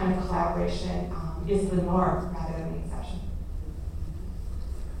fields, that kind of collaboration is the norm rather than the exception.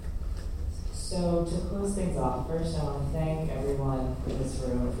 So to close things off, first I want to thank everyone in this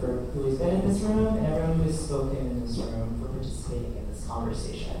room who has been in this room and everyone who has spoken in this room for participating in this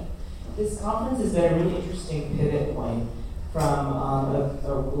conversation. This conference has been a really interesting pivot point from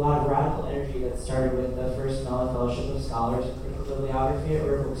a lot of radical energy that started with the first Mellon Fellowship of Scholars in Critical Bibliography at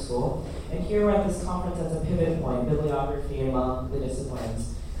Rare Book School. And here we're at this conference as a pivot point, bibliography among the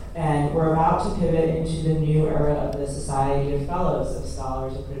disciplines. And we're about to pivot into the new era of the Society of Fellows of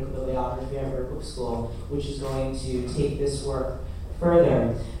Scholars in Critical Bibliography at Rare Book School, which is going to take this work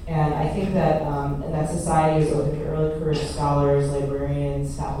further. And I think that that society is open to early career scholars,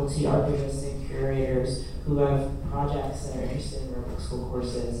 librarians, faculty, archivists, and curators who have projects and are interested in Rare Book School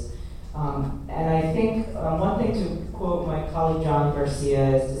courses. And I think one thing to quote my colleague John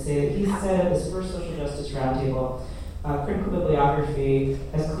Garcia is to say that he said at this first social justice roundtable, critical bibliography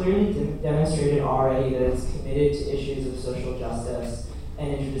has clearly demonstrated already that it's committed to issues of social justice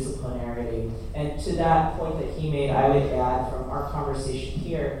and interdisciplinarity. And to that point that he made, I would add from our conversation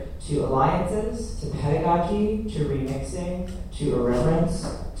here to alliances, to pedagogy, to remixing, to irreverence,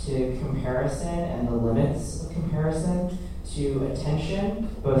 to comparison and the limits of comparison, to attention,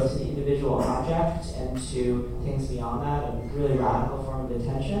 both to the individual object and to things beyond that, a really radical form of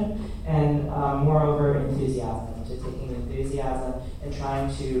attention, and moreover, enthusiasm, to taking enthusiasm and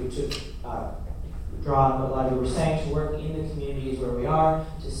trying to draw on what a lot of you were saying, to work in the communities where we are,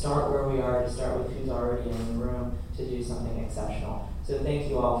 to start where we are, to start with who's already in the room, to do something exceptional. So thank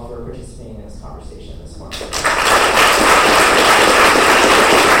you all for participating in this conversation this morning.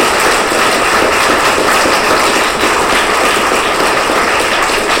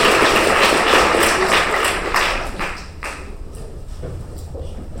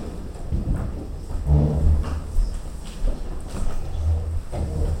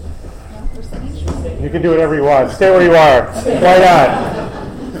 You can do whatever you want. Stay where you are. Why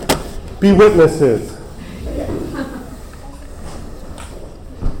not? Be witnesses.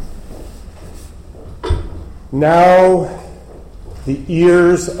 Now the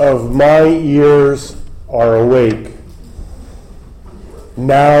ears of my ears are awake.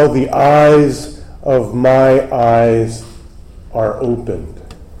 Now the eyes of my eyes are opened.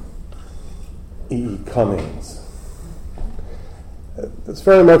 E. Cummings. That's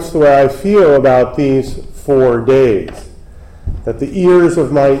very much the way I feel about these 4 days, that the ears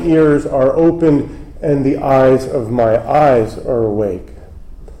of my ears are opened and the eyes of my eyes are awake.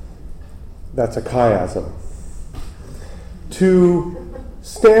 That's a chiasm. To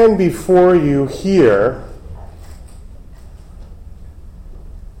stand before you here,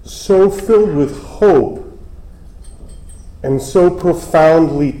 so filled with hope and so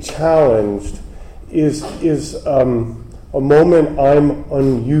profoundly challenged, is a moment I'm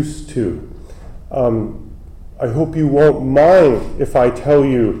unused to. I hope you won't mind if I tell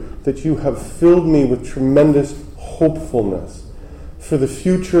you that you have filled me with tremendous hopefulness for the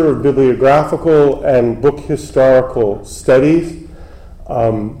future of bibliographical and book historical studies,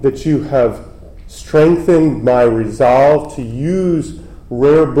 that you have strengthened my resolve to use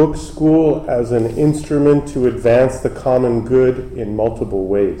Rare Book School as an instrument to advance the common good in multiple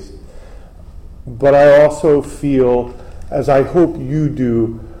ways. But I also feel, as I hope you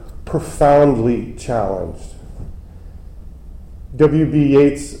do, profoundly challenged. W.B.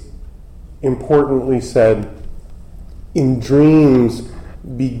 Yeats importantly said, "In dreams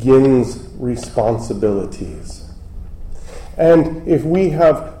begins responsibilities." And if we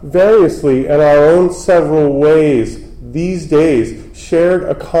have variously, in our own several ways, these days, shared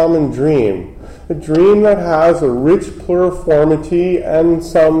a common dream, a dream that has a rich pluriformity and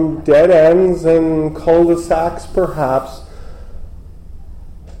some dead ends and cul-de-sacs perhaps,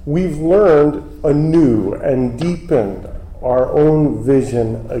 we've learned anew and deepened our own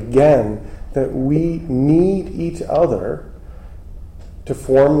vision again that we need each other to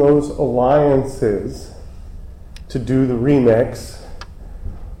form those alliances, to do the remix.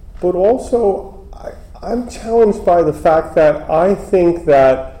 But also, I'm challenged by the fact that I think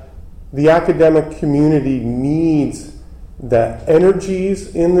that the academic community needs the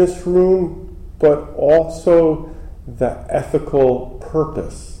energies in this room, but also the ethical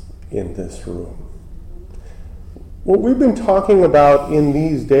purpose in this room. What we've been talking about in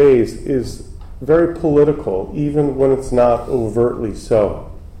these days is very political, even when it's not overtly so.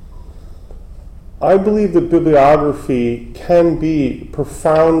 I believe that bibliography can be a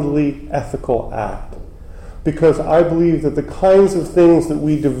profoundly ethical act, because I believe that the kinds of things that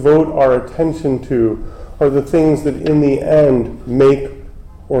we devote our attention to are the things that in the end make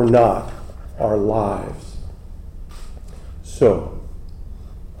or not our lives. So,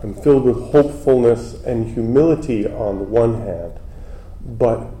 I'm filled with hopefulness and humility on the one hand,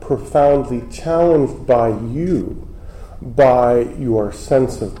 but profoundly challenged by you, by your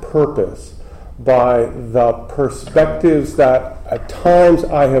sense of purpose, by the perspectives that at times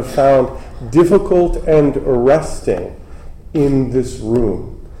I have found difficult and arresting in this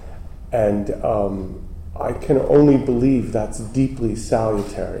room. And I can only believe that's deeply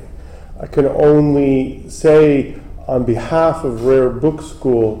salutary. I can only say on behalf of Rare Book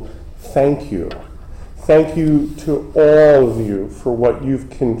School, thank you. Thank you to all of you for what you've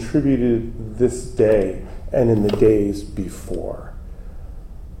contributed this day and in the days before.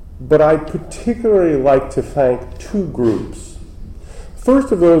 But I'd particularly like to thank two groups.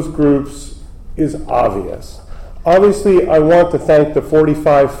 First of those groups is obvious. Obviously, I want to thank the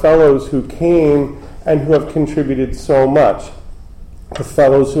 45 fellows who came and who have contributed so much. The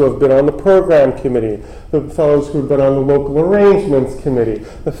fellows who have been on the program committee, the fellows who have been on the local arrangements committee,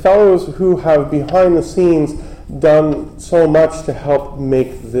 the fellows who have behind the scenes done so much to help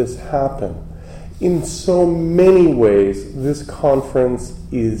make this happen. In so many ways, this conference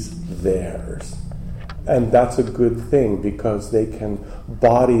is theirs. And that's a good thing because they can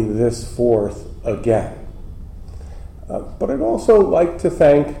body this forth again. But I'd also like to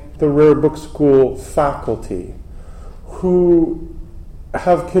thank the Rare Book School faculty who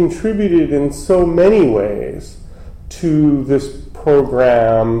have contributed in so many ways to this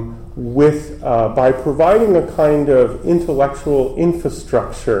program by providing a kind of intellectual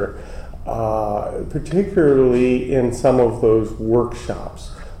infrastructure, particularly in some of those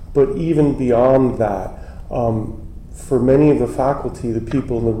workshops. But even beyond that, for many of the faculty, the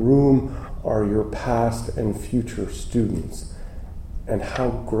people in the room are your past and future students. And how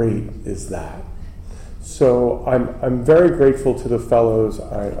great is that? So I'm very grateful to the fellows.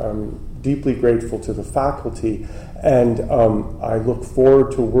 I'm deeply grateful to the faculty, and I look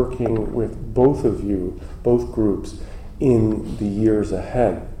forward to working with both of you, both groups, in the years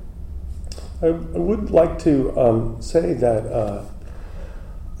ahead. I would like to say that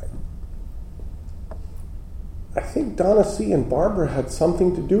I think Donna C. and Barbara had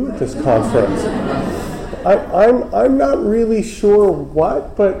something to do with this conference. I'm not really sure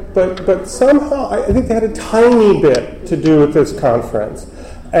what, but somehow I think they had a tiny bit to do with this conference.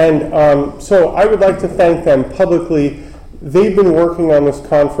 And so I would like to thank them publicly. They've been working on this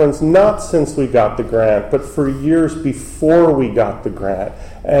conference not since we got the grant, but for years before we got the grant.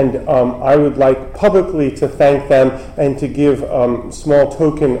 And I would like publicly to thank them and to give a small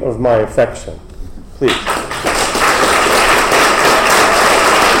token of my affection. Please.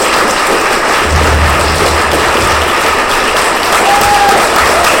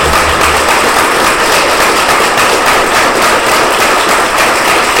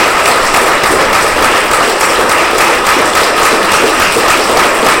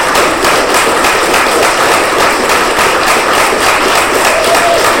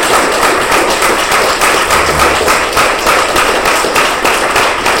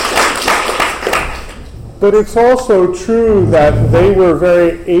 But it's also true that they were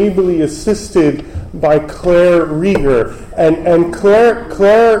very ably assisted by Claire Rieger. And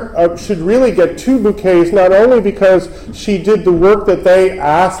Claire should really get 2 bouquets, not only because she did the work that they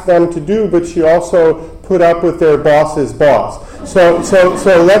asked them to do, but she also put up with their boss's boss. So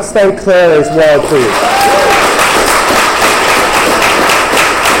let's thank Claire as well, please.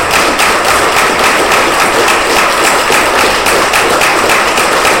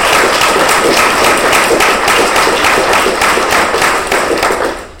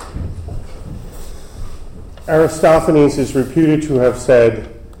 Aristophanes is reputed to have said,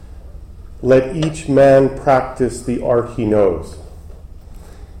 "Let each man practice the art he knows."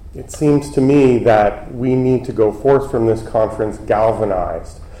 It seems to me that we need to go forth from this conference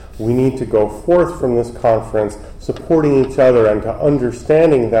galvanized. We need to go forth from this conference supporting each other and to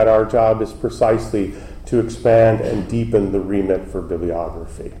understanding that our job is precisely to expand and deepen the remit for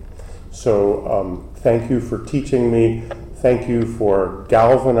bibliography. So thank you for teaching me. Thank you for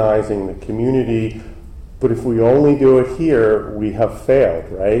galvanizing the community. But if we only do it here, we have failed,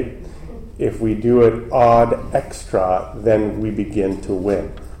 right? If we do it odd extra, then we begin to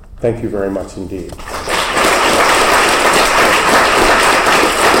win. Thank you very much indeed.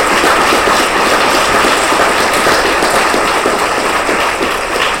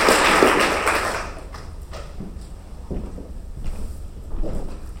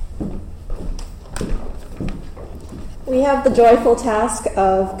 We have the joyful task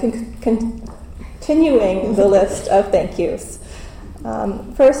of continuing the list of thank yous.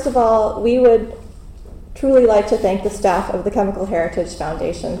 First of all, we would truly like to thank the staff of the Chemical Heritage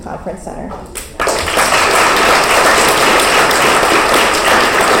Foundation Conference Center.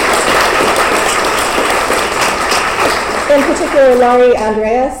 In particular, Laurie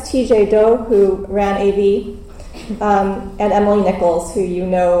Andreas, TJ Doe, who ran AV, and Emily Nichols, who you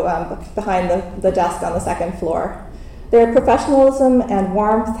know behind the desk on the second floor. Their professionalism and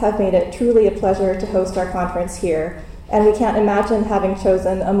warmth have made it truly a pleasure to host our conference here, and we can't imagine having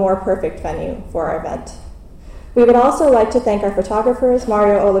chosen a more perfect venue for our event. We would also like to thank our photographers,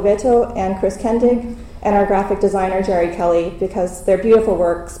 Mario Oliveto and Chris Kendig, and our graphic designer, Jerry Kelly, because their beautiful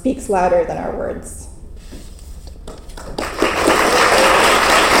work speaks louder than our words.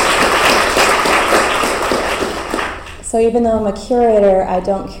 So even though I'm a curator, I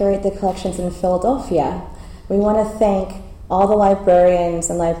don't curate the collections in Philadelphia. We want to thank all the librarians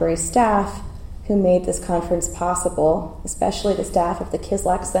and library staff who made this conference possible, especially the staff of the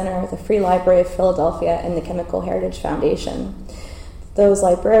Kislak Center, the Free Library of Philadelphia, and the Chemical Heritage Foundation. Those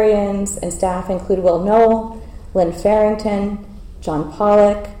librarians and staff include Will Noel, Lynn Farrington, John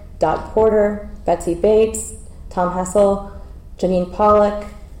Pollock, Dot Porter, Betsy Bates, Tom Hessel, Janine Pollock,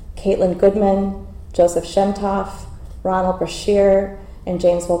 Caitlin Goodman, Joseph Shemtoff, Ronald Brashear, and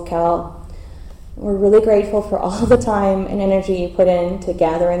James Volkel. We're really grateful for all the time and energy you put into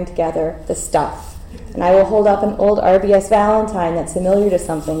gathering together the stuff. And I will hold up an old RBS Valentine that's familiar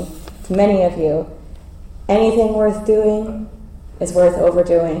to many of you. Anything worth doing is worth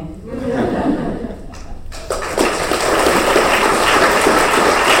overdoing.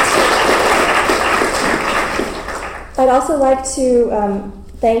 I'd also like to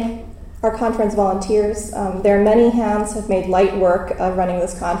thank our conference volunteers. Their many hands have made light work of running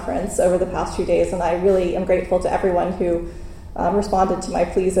this conference over the past few days, and I really am grateful to everyone who responded to my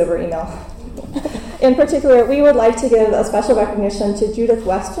pleas over email. In particular, we would like to give a special recognition to Judith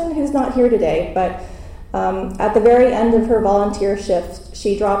Weston, who's not here today, but at the very end of her volunteer shift,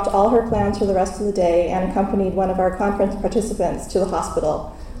 she dropped all her plans for the rest of the day and accompanied one of our conference participants to the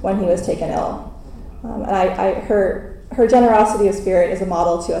hospital when he was taken ill. Her generosity of spirit is a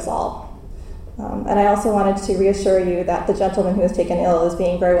model to us all. And I also wanted to reassure you that the gentleman who was taken ill is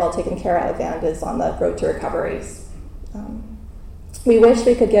being very well taken care of and is on the road to recovery. We wish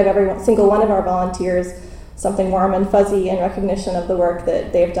we could give every single one of our volunteers something warm and fuzzy in recognition of the work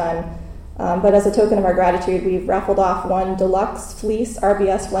that they've done. But as a token of our gratitude, we've raffled off one deluxe fleece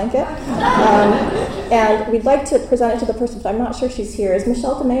RBS blanket. And we'd like to present it to the person, but I'm not sure she's here. Is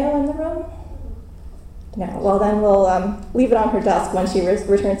Michelle DeMeo in the room? No. Well, then we'll leave it on her desk when she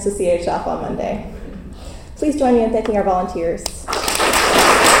returns to CHF on Monday. Please join me in thanking our volunteers.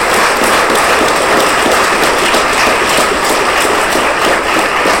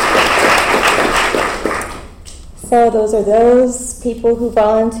 So those are those people who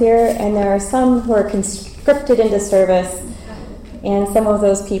volunteer, and there are some who are conscripted into service, and some of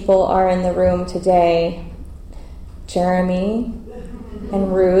those people are in the room today. Jeremy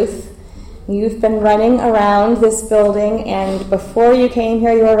and Ruth. You've been running around this building, and before you came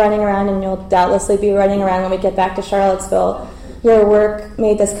here, you were running around, and you'll doubtlessly be running around when we get back to Charlottesville. Your work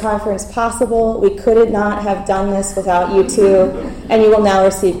made this conference possible. We could not have done this without you two, and you will now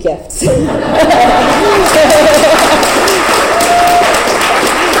receive gifts.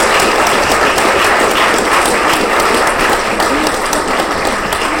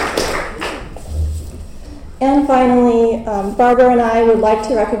 And finally, Barbara and I would like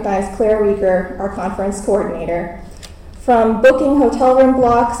to recognize Claire Rieger, our conference coordinator. From booking hotel room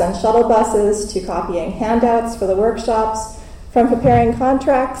blocks and shuttle buses to copying handouts for the workshops, from preparing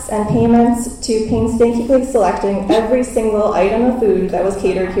contracts and payments to painstakingly selecting every single item of food that was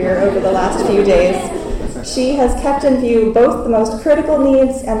catered here over the last few days, she has kept in view both the most critical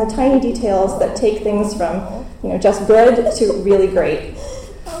needs and the tiny details that take things from, just good to really great.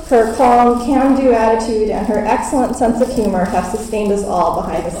 Her calm, can-do attitude and her excellent sense of humor have sustained us all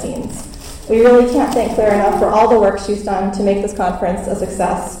behind the scenes. We really can't thank Claire enough for all the work she's done to make this conference a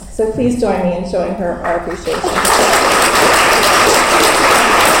success. So please join me in showing her our appreciation.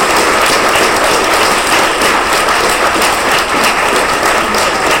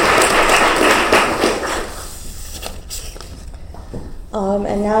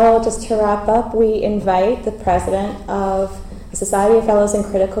 And now, just to wrap up, we invite the president of the Society of Fellows in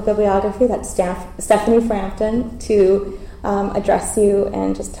Critical Bibliography, that's Stephanie Frampton, to address you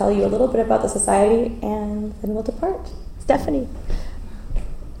and just tell you a little bit about the society, and then we'll depart. Stephanie.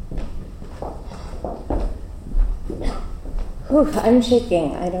 Whew, I'm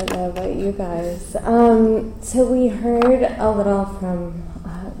shaking. I don't know about you guys. So we heard a little from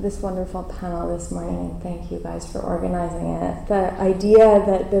this wonderful panel this morning, and thank you guys for organizing it. The idea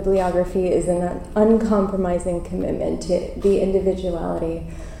that bibliography is an uncompromising commitment to the individuality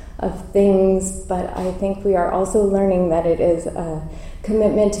of things, but I think we are also learning that it is a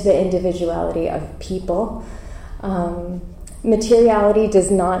commitment to the individuality of people. Materiality does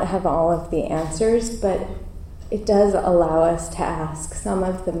not have all of the answers, but it does allow us to ask some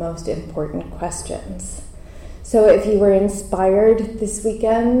of the most important questions. So if you were inspired this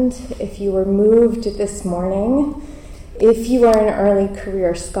weekend, if you were moved this morning, If you are an early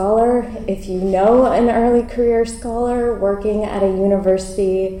career scholar, if you know an early career scholar working at a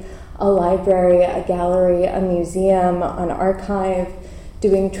university, a library, a gallery, a museum, an archive,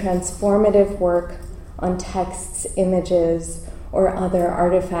 doing transformative work on texts, images, or other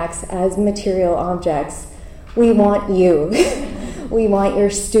artifacts as material objects, we want you. We want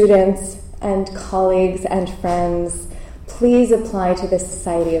your students and colleagues and friends. Please apply to the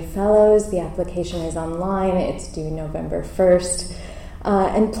Society of Fellows. The application is online. It's due November 1st.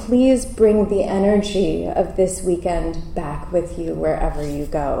 And please bring the energy of this weekend back with you wherever you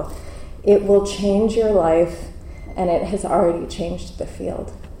go. It will change your life, and it has already changed the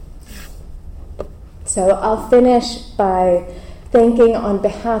field. So I'll finish by thanking on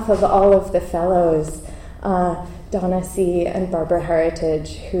behalf of all of the fellows, Donna C. and Barbara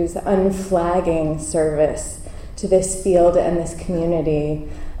Heritage, whose unflagging service to this field and this community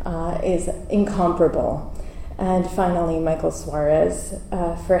is incomparable. And finally, Michael Suarez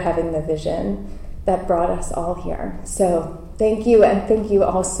for having the vision that brought us all here. So thank you, and thank you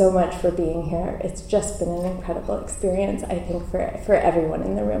all so much for being here. It's just been an incredible experience, I think, for everyone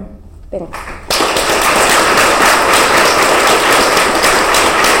in the room. Thanks.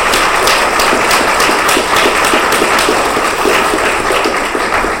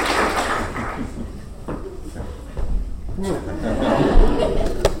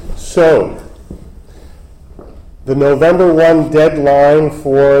 So, the November 1 deadline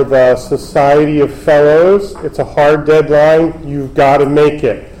for the Society of Fellows, it's a hard deadline. You've got to make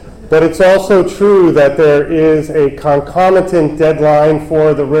it. But it's also true that there is a concomitant deadline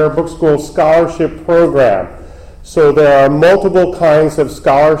for the Rare Book School Scholarship Program. So there are multiple kinds of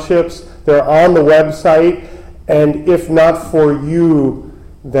scholarships. They're on the website. And if not for you,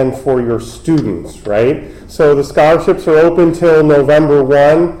 then for your students, right? So the scholarships are open till November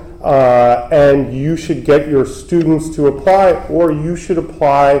 1. And you should get your students to apply, or you should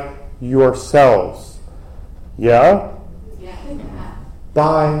apply yourselves. Yeah? Yeah.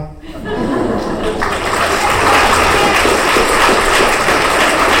 Bye.